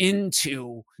deep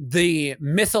into the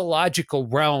mythological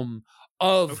realm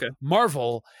of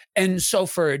Marvel. And so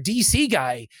for a DC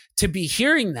guy to be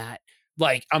hearing that,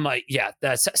 like, I'm like, yeah,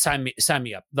 that's sign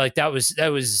me up. Like, that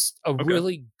was a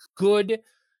really good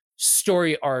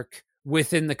story arc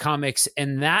within the comics,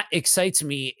 and that excites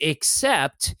me,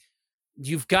 except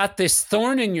you've got this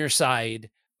thorn in your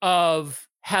side of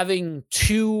having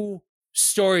two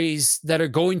stories that are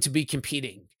going to be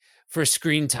competing for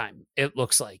screen time. It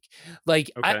looks like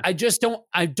I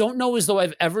don't know as though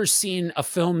I've ever seen a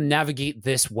film navigate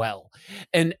this well.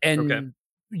 And I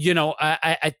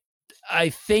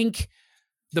think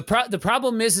the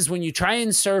problem is when you try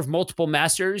and serve multiple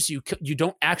masters, you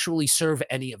don't actually serve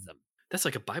any of them. That's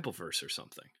like a Bible verse or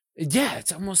something. Yeah,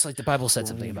 it's almost like the Bible said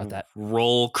something about that.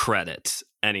 Roll credits.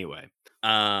 Anyway.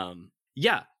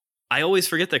 Yeah, I always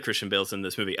forget that Christian Bale's in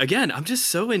this movie. Again, I'm just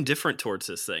so indifferent towards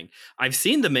this thing. I've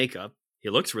seen the makeup. He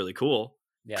looks really cool.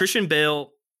 Yeah. Christian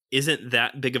Bale isn't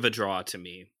that big of a draw to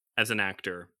me as an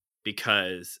actor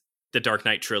because the Dark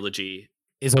Knight trilogy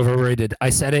is overrated.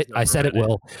 I said it. I said it,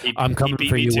 Will. I'm coming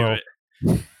for you,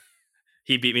 Will.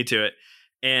 He beat me to it.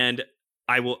 And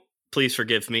I will... Please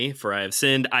forgive me, for I have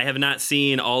sinned. I have not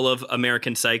seen all of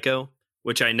American Psycho,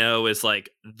 which I know is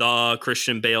like the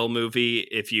Christian Bale movie.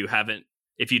 If you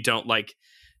don't like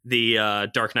the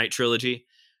Dark Knight trilogy,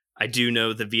 I do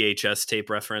know the VHS tape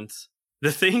reference.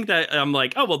 The thing that I'm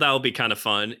like, oh, well, that'll be kind of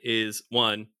fun is,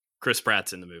 one, Chris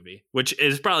Pratt's in the movie, which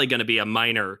is probably going to be a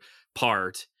minor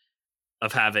part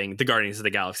of having the Guardians of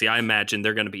the Galaxy. I imagine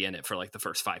they're going to be in it for like the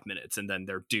first 5 minutes and then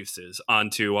they're deuces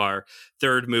onto our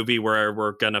third movie where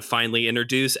we're going to finally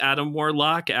introduce Adam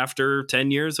Warlock after 10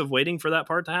 years of waiting for that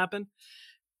part to happen.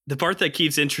 The part that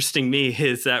keeps interesting me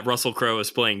is that Russell Crowe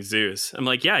is playing Zeus. I'm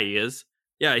like, yeah, he is.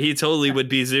 Yeah, he totally would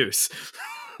be Zeus.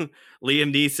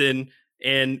 Liam Neeson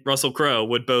and Russell Crowe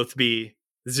would both be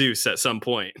Zeus at some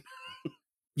point.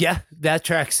 Yeah, that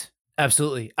tracks.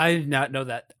 Absolutely. I did not know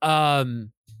that.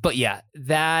 But yeah,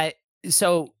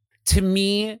 so to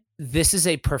me, this is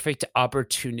a perfect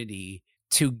opportunity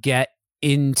to get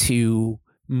into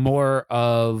more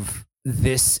of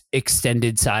this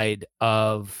extended side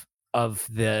of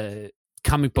the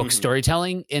comic book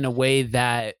storytelling in a way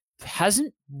that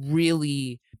hasn't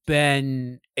really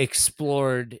been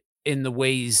explored in the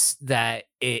ways that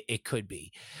it could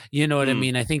be. You know what I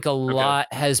mean? I think a lot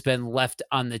has been left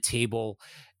on the table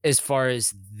as far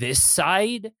as this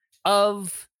side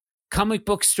of comic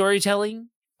book storytelling.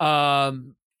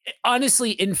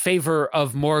 Honestly, in favor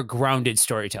of more grounded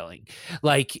storytelling.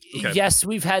 Like, yes,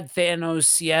 we've had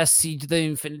Thanos. Yes, the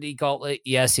Infinity Gauntlet.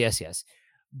 Yes.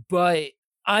 But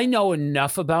I know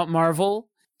enough about Marvel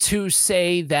to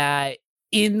say that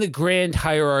in the grand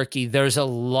hierarchy, there's a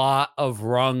lot of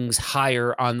rungs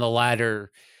higher on the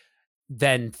ladder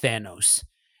than Thanos.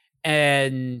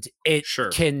 And it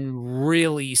can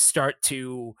really start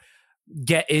to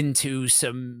get into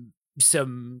some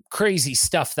crazy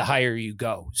stuff the higher you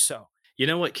go. So, you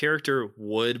know what character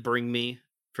would bring me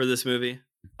for this movie?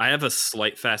 I have a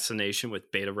slight fascination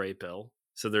with Beta Ray Bill.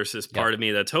 So there's this part of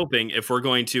me that's hoping if we're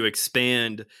going to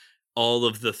expand all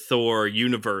of the Thor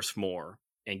universe more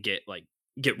and get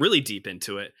really deep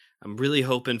into it, I'm really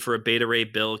hoping for a Beta Ray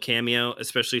Bill cameo,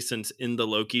 especially since in the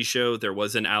Loki show there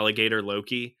was an alligator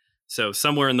Loki. So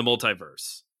somewhere in the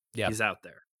multiverse, he's out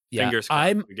there. Fingers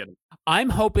crossed. I'm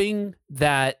hoping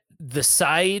that the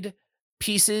side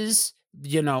pieces,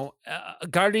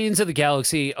 Guardians of the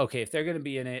Galaxy, okay, if they're going to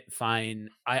be in it, fine.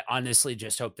 I honestly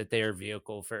just hope that they are a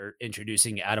vehicle for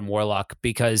introducing Adam Warlock,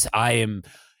 because I am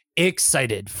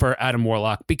excited for Adam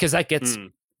Warlock, because that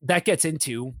gets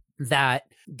into that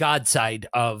God side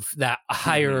of that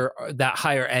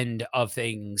higher end of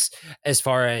things as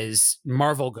far as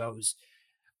Marvel goes.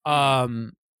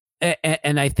 And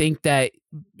I think that,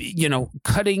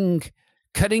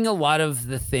 cutting a lot of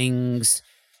the things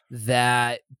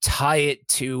that tie it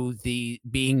to the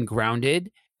being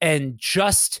grounded and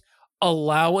just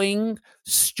allowing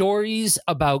stories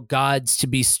about gods to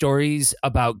be stories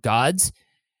about gods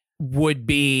would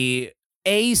be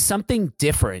something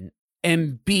different,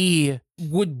 and B,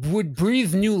 would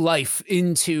breathe new life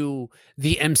into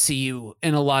the MCU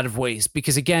in a lot of ways.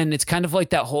 Because again, it's kind of like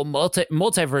that whole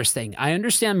multiverse thing. I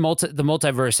understand the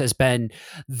multiverse has been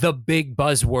the big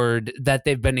buzzword that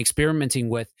they've been experimenting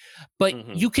with,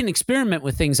 but you can experiment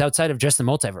with things outside of just the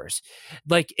multiverse.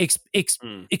 Like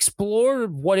explore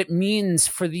what it means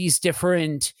for these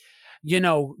different,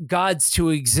 gods to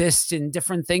exist and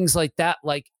different things like that.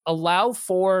 Like, allow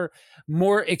for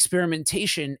more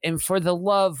experimentation, and for the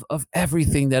love of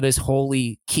everything that is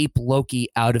holy, keep Loki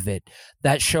out of it.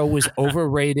 That show was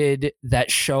overrated. That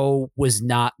show was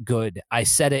not good. I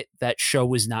said it. That show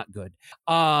was not good.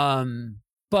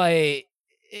 But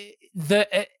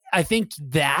I think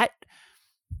that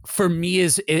for me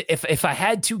is, if I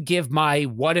had to give my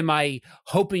what am I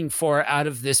hoping for out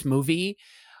of this movie,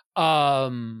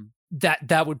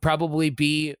 that would probably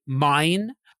be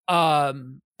mine.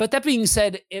 But that being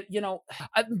said,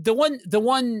 the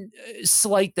one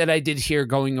slight that I did hear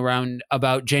going around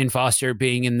about Jane Foster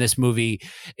being in this movie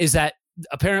is that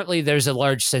apparently there's a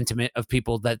large sentiment of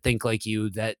people that think like you,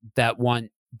 that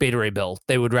want Beta Ray Bill.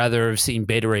 They would rather have seen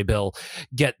Beta Ray Bill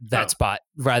get that spot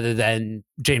rather than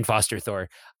Jane Foster Thor.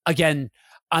 Again,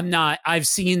 I've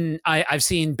seen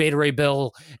Beta Ray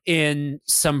Bill in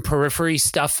some periphery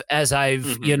stuff as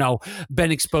I've,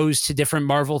 been exposed to different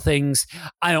Marvel things.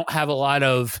 I don't have a lot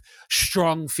of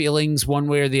strong feelings one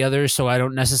way or the other, so I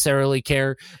don't necessarily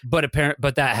care. But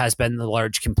that has been the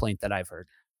large complaint that I've heard.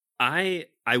 I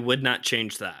would not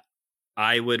change that.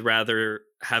 I would rather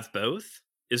have both.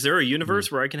 Is there a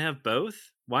universe where I can have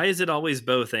both? Why is it always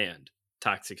both and?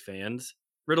 Toxic fans,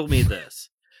 riddle me this.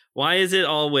 Why is it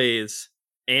always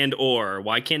and or?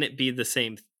 Why can't it be the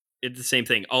same? It's the same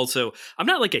thing. Also, I'm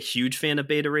not like a huge fan of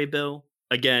Beta Ray Bill.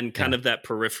 Again, kind of that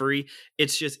periphery.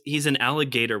 It's just he's an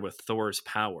alligator with Thor's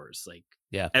powers. Like,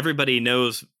 everybody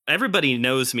knows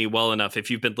me well enough. If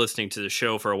you've been listening to the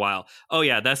show for a while, oh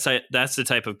yeah, that's the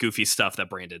type of goofy stuff that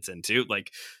Brandon's into.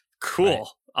 Like, cool. Right.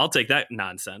 I'll take that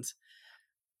nonsense.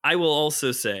 I will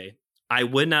also say I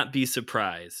would not be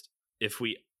surprised if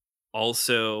we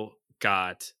also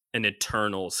got an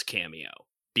Eternals cameo,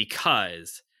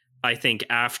 because I think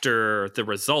after the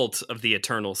results of the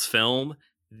Eternals film,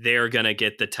 they're going to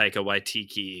get the Taika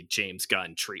Waititi, James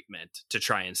Gunn treatment to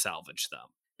try and salvage them,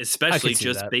 especially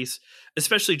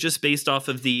just based off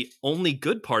of the only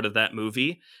good part of that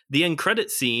movie, the end credit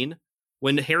scene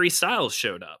when Harry Styles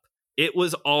showed up. It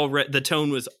was the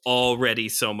tone was already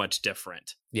so much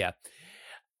different. Yeah.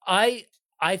 I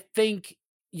think,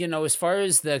 as far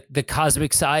as the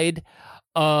cosmic side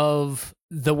of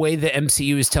the way the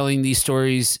MCU is telling these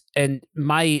stories, and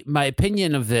my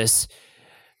opinion of this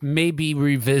may be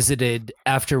revisited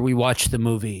after we watch the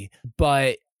movie,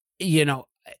 but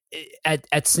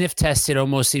at sniff test, it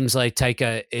almost seems like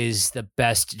Taika is the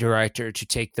best director to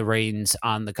take the reins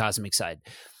on the cosmic side.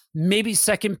 Maybe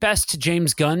second best to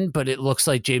James Gunn, but it looks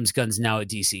like James Gunn's now a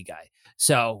DC guy.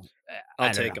 So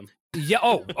I'll take him. Yeah.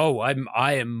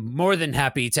 I am more than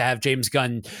happy to have James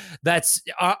Gunn. That's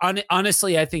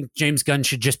honestly, I think James Gunn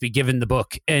should just be given the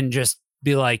book and just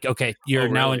be like, okay, you're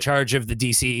now in charge of the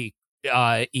DC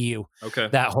EU. Okay.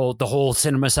 The whole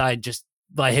cinema side, just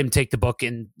let him take the book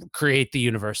and create the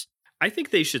universe. I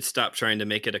think they should stop trying to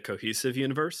make it a cohesive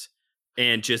universe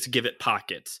and just give it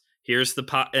pockets. Here's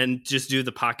the and just do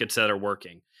the pockets that are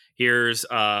working. Here's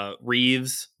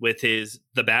Reeves with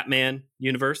the Batman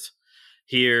universe.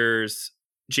 Here's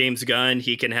James Gunn.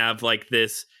 He can have like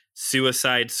this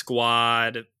Suicide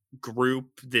Squad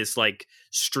group, this like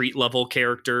street level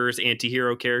characters,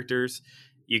 anti-hero characters.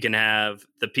 You can have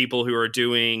the people who are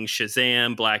doing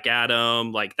Shazam, Black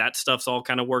Adam, like that stuff's all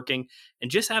kind of working,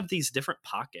 and just have these different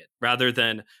pockets rather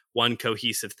than one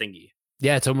cohesive thingy.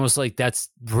 Yeah, it's almost like that's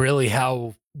really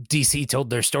how DC told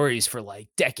their stories for like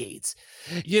decades.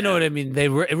 You know what I mean? It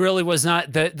really was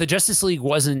not the Justice League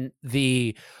wasn't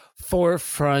the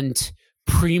forefront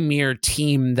premier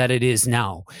team that it is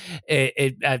now.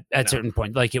 At certain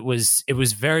point, like it was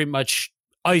very much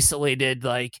isolated.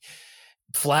 Like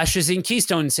Flash is in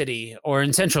Keystone City or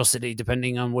in Central City,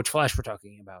 depending on which Flash we're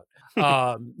talking about.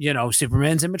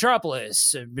 Superman's in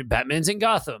Metropolis, Batman's in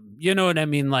Gotham. You know what I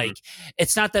mean? Like,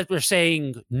 it's not that we're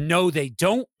saying no, they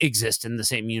don't exist in the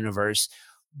same universe,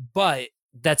 but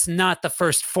that's not the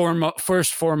first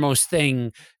foremost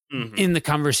thing in the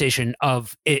conversation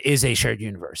of it is a shared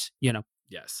universe. You know?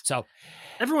 Yes. So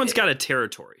everyone's got a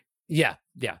territory. Yeah.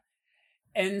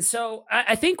 And so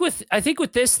I think with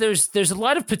this, there's a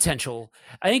lot of potential.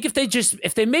 I think if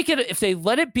they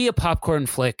let it be a popcorn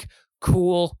flick,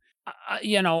 cool.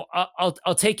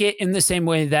 I'll take it in the same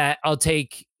way that I'll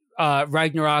take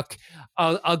Ragnarok.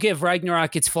 I'll give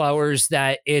Ragnarok its flowers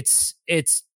that it's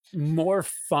more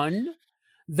fun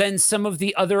than some of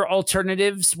the other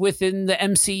alternatives within the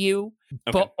MCU,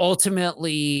 but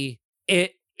ultimately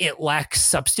it lacks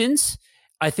substance.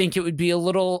 I think it would be a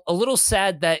little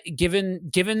sad that given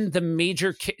the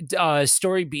major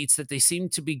story beats that they seem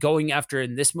to be going after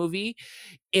in this movie,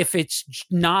 if it's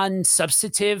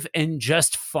non-substantive and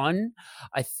just fun,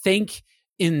 I think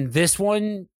in this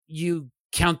one you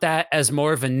count that as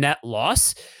more of a net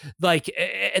loss, like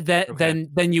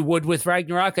than you would with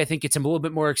Ragnarok. I think it's a little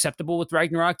bit more acceptable with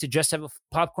Ragnarok to just have a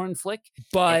popcorn flick,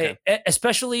 but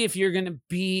especially if you're going to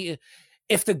be.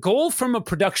 If the goal from a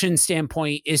production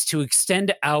standpoint is to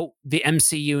extend out the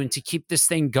MCU and to keep this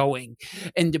thing going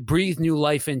and to breathe new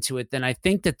life into it, then I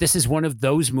think that this is one of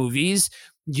those movies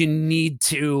you need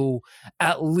to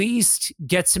at least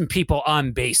get some people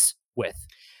on base with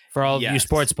for all of you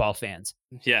sports ball fans.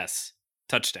 Yes.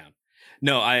 Touchdown.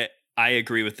 No, I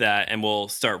agree with that. And we'll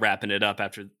start wrapping it up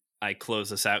after I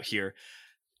close this out here.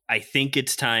 I think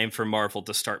it's time for Marvel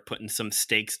to start putting some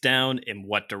stakes down in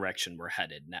what direction we're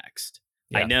headed next.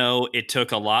 Yeah. I know it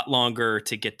took a lot longer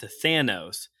to get to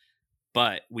Thanos,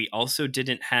 but we also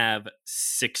didn't have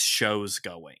 6 shows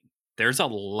going. There's a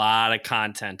lot of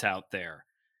content out there,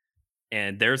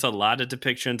 and there's a lot of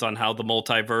depictions on how the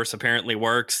multiverse apparently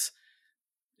works.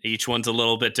 Each one's a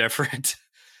little bit different.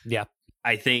 Yeah.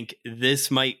 I think this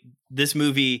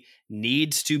movie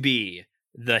needs to be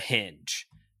the hinge.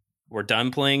 We're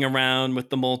done playing around with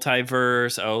the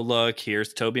multiverse. Oh, look,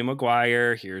 here's Tobey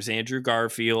Maguire. Here's Andrew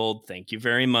Garfield. Thank you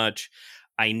very much.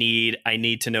 I need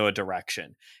to know a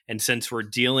direction. And since we're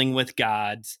dealing with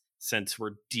gods, since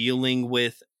we're dealing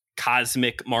with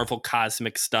Marvel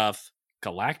cosmic stuff,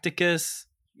 Galactus,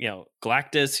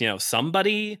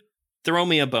 somebody throw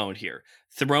me a bone here.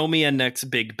 Throw me a next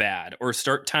big bad, or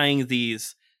start tying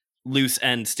these loose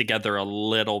ends together a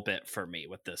little bit for me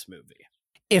with this movie.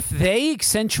 If they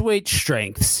accentuate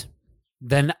strengths,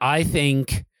 then I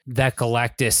think that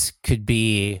Galactus could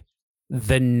be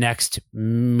the next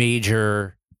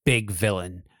major big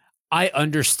villain. I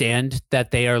understand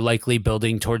that they are likely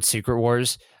building towards Secret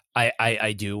Wars.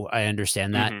 I do. I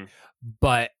understand that. Mm-hmm.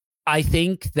 But I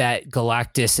think that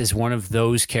Galactus is one of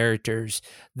those characters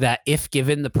that, if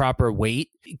given the proper weight,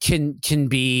 can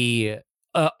be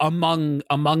among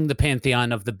the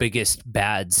pantheon of the biggest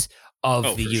bads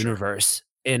of the universe. Sure.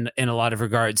 In a lot of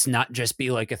regards, not just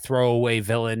be like a throwaway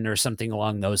villain or something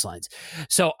along those lines.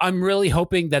 So I'm really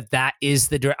hoping that is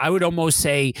I would almost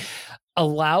say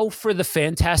allow for the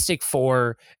Fantastic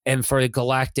Four and for the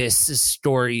Galactus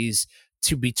stories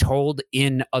to be told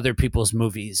in other people's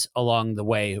movies along the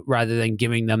way, rather than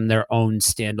giving them their own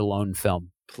standalone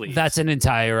film. Please. That's an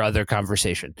entire other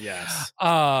conversation. Yes.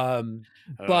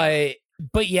 But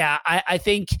But yeah, I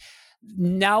think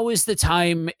now is the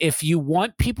time if you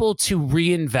want people to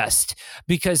reinvest,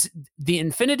 because the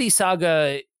Infinity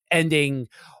Saga ending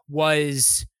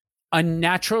was a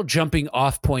natural jumping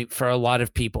off point for a lot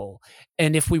of people.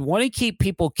 And if we want to keep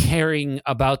people caring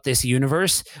about this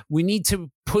universe, we need to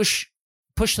push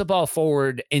the ball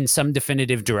forward in some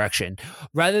definitive direction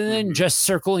rather than just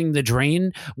circling the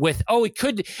drain with, oh, it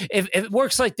could, if it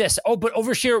works like this. Oh, but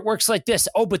over here it works like this.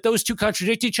 Oh, but those two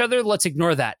contradict each other. Let's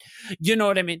ignore that. You know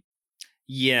what I mean?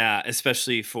 Yeah,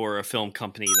 especially for a film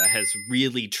company that has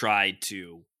really tried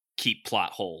to keep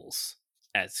plot holes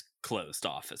as closed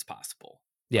off as possible.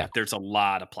 Yeah. There's a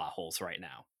lot of plot holes right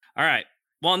now. All right.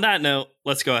 Well, on that note,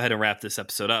 let's go ahead and wrap this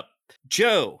episode up.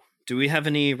 Joe, do we have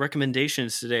any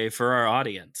recommendations today for our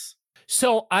audience?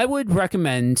 So I would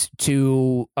recommend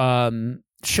to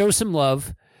show some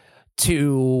love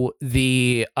to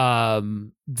the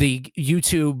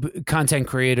YouTube content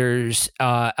creators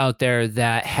out there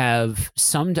that have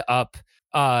summed up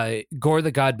Gore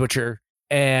the God Butcher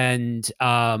and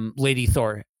Lady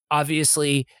Thor.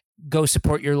 Obviously, go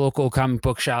support your local comic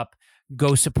book shop,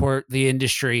 go support the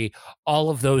industry, all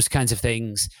of those kinds of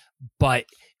things. But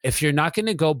if you're not going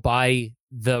to go buy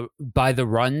the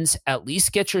runs, at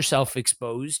least get yourself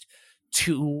exposed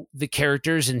to the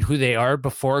characters and who they are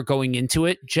before going into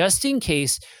it, just in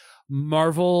case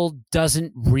Marvel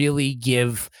doesn't really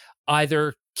give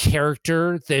either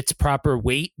character that's proper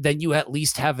weight, then you at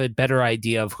least have a better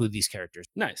idea of who these characters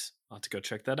are. Nice. I'll have to go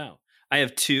check that out. I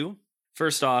have two.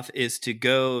 First off is to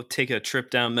go take a trip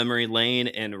down memory lane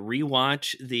and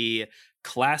rewatch the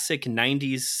classic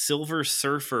 90s Silver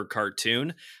Surfer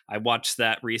cartoon. I watched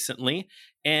that recently.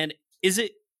 And is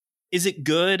it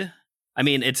good? I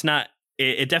mean, it's not,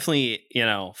 it definitely,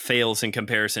 fails in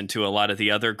comparison to a lot of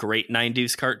the other great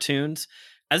 90s cartoons.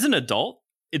 As an adult,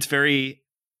 it's very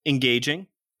engaging.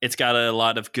 It's got a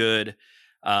lot of good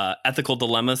ethical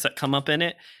dilemmas that come up in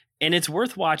it. And it's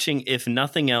worth watching, if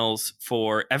nothing else,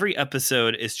 for every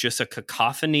episode is just a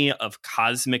cacophony of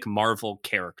cosmic Marvel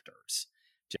characters.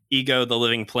 Ego, the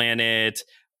Living Planet,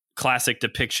 classic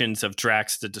depictions of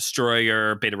Drax the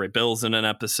Destroyer, Beta Ray Bill's in an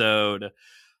episode.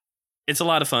 It's a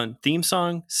lot of fun. Theme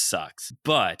song sucks,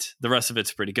 but the rest of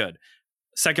it's pretty good.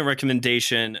 Second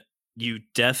recommendation, you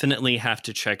definitely have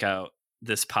to check out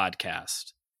this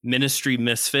podcast, Ministry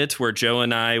Misfits, where Joe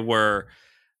and I were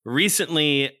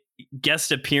recently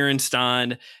guest appearance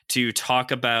on to talk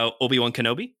about Obi-Wan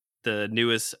Kenobi, the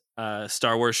newest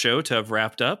Star Wars show to have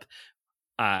wrapped up.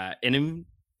 And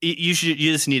you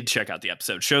just need to check out the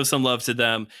episode. Show some love to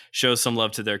them, show some love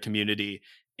to their community,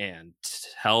 and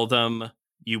tell them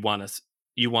you want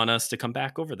us to come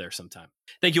back over there sometime.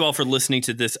 Thank you all for listening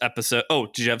to this episode. Oh,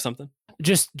 did you have something?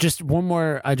 Just one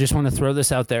more. I just want to throw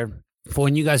this out there for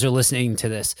when you guys are listening to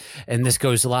this and this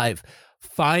goes live.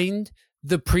 Find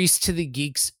the Priest to the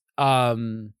Geeks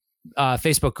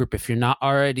Facebook group if you're not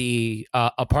already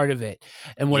a part of it.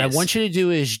 And what I want you to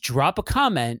do is drop a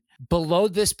comment below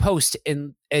this post,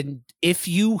 and if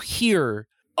you hear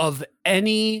of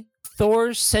any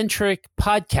Thor-centric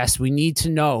podcast, we need to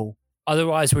know.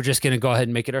 Otherwise, we're just going to go ahead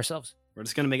and make it ourselves. We're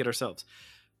just going to make it ourselves.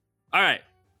 All right.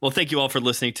 Well, thank you all for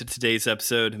listening to today's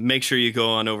episode. Make sure you go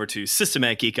on over to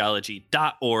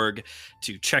systematicgeekology.org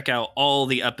to check out all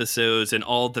the episodes and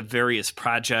all the various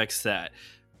projects that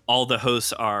all the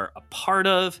hosts are a part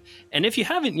of. And if you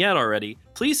haven't yet already,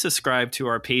 please subscribe to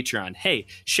our Patreon. Hey,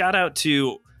 shout out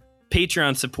to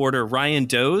Patreon supporter Ryan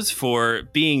Doze for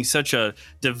being such a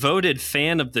devoted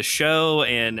fan of the show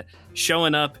and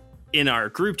showing up in our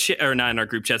group chat, or not in our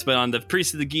group chats, but on the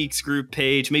Priest of the Geeks group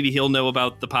page. Maybe he'll know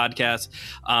about the podcast.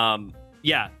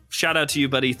 Shout out to you,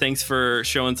 buddy. Thanks for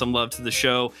showing some love to the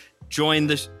show. Join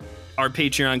our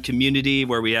Patreon community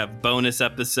where we have bonus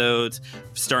episodes,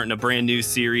 starting a brand new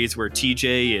series where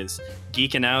TJ is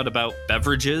geeking out about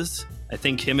beverages. I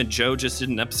think him and Joe just did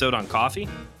an episode on coffee.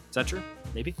 Is that true?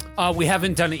 Maybe? We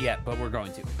haven't done it yet, but we're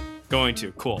going to.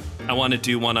 Cool. I want to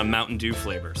do one on Mountain Dew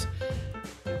flavors.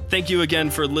 Thank you again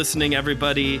for listening,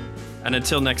 everybody. And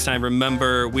until next time,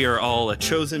 remember, we are all a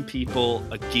chosen people,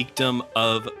 a geekdom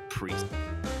of priests.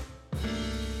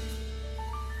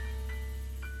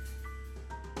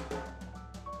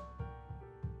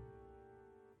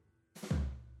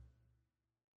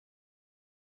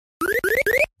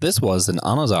 This was an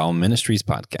Anazao Ministries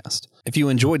podcast. If you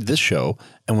enjoyed this show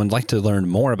and would like to learn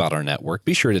more about our network,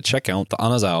 be sure to check out the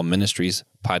Anazao Ministries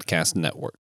Podcast Network.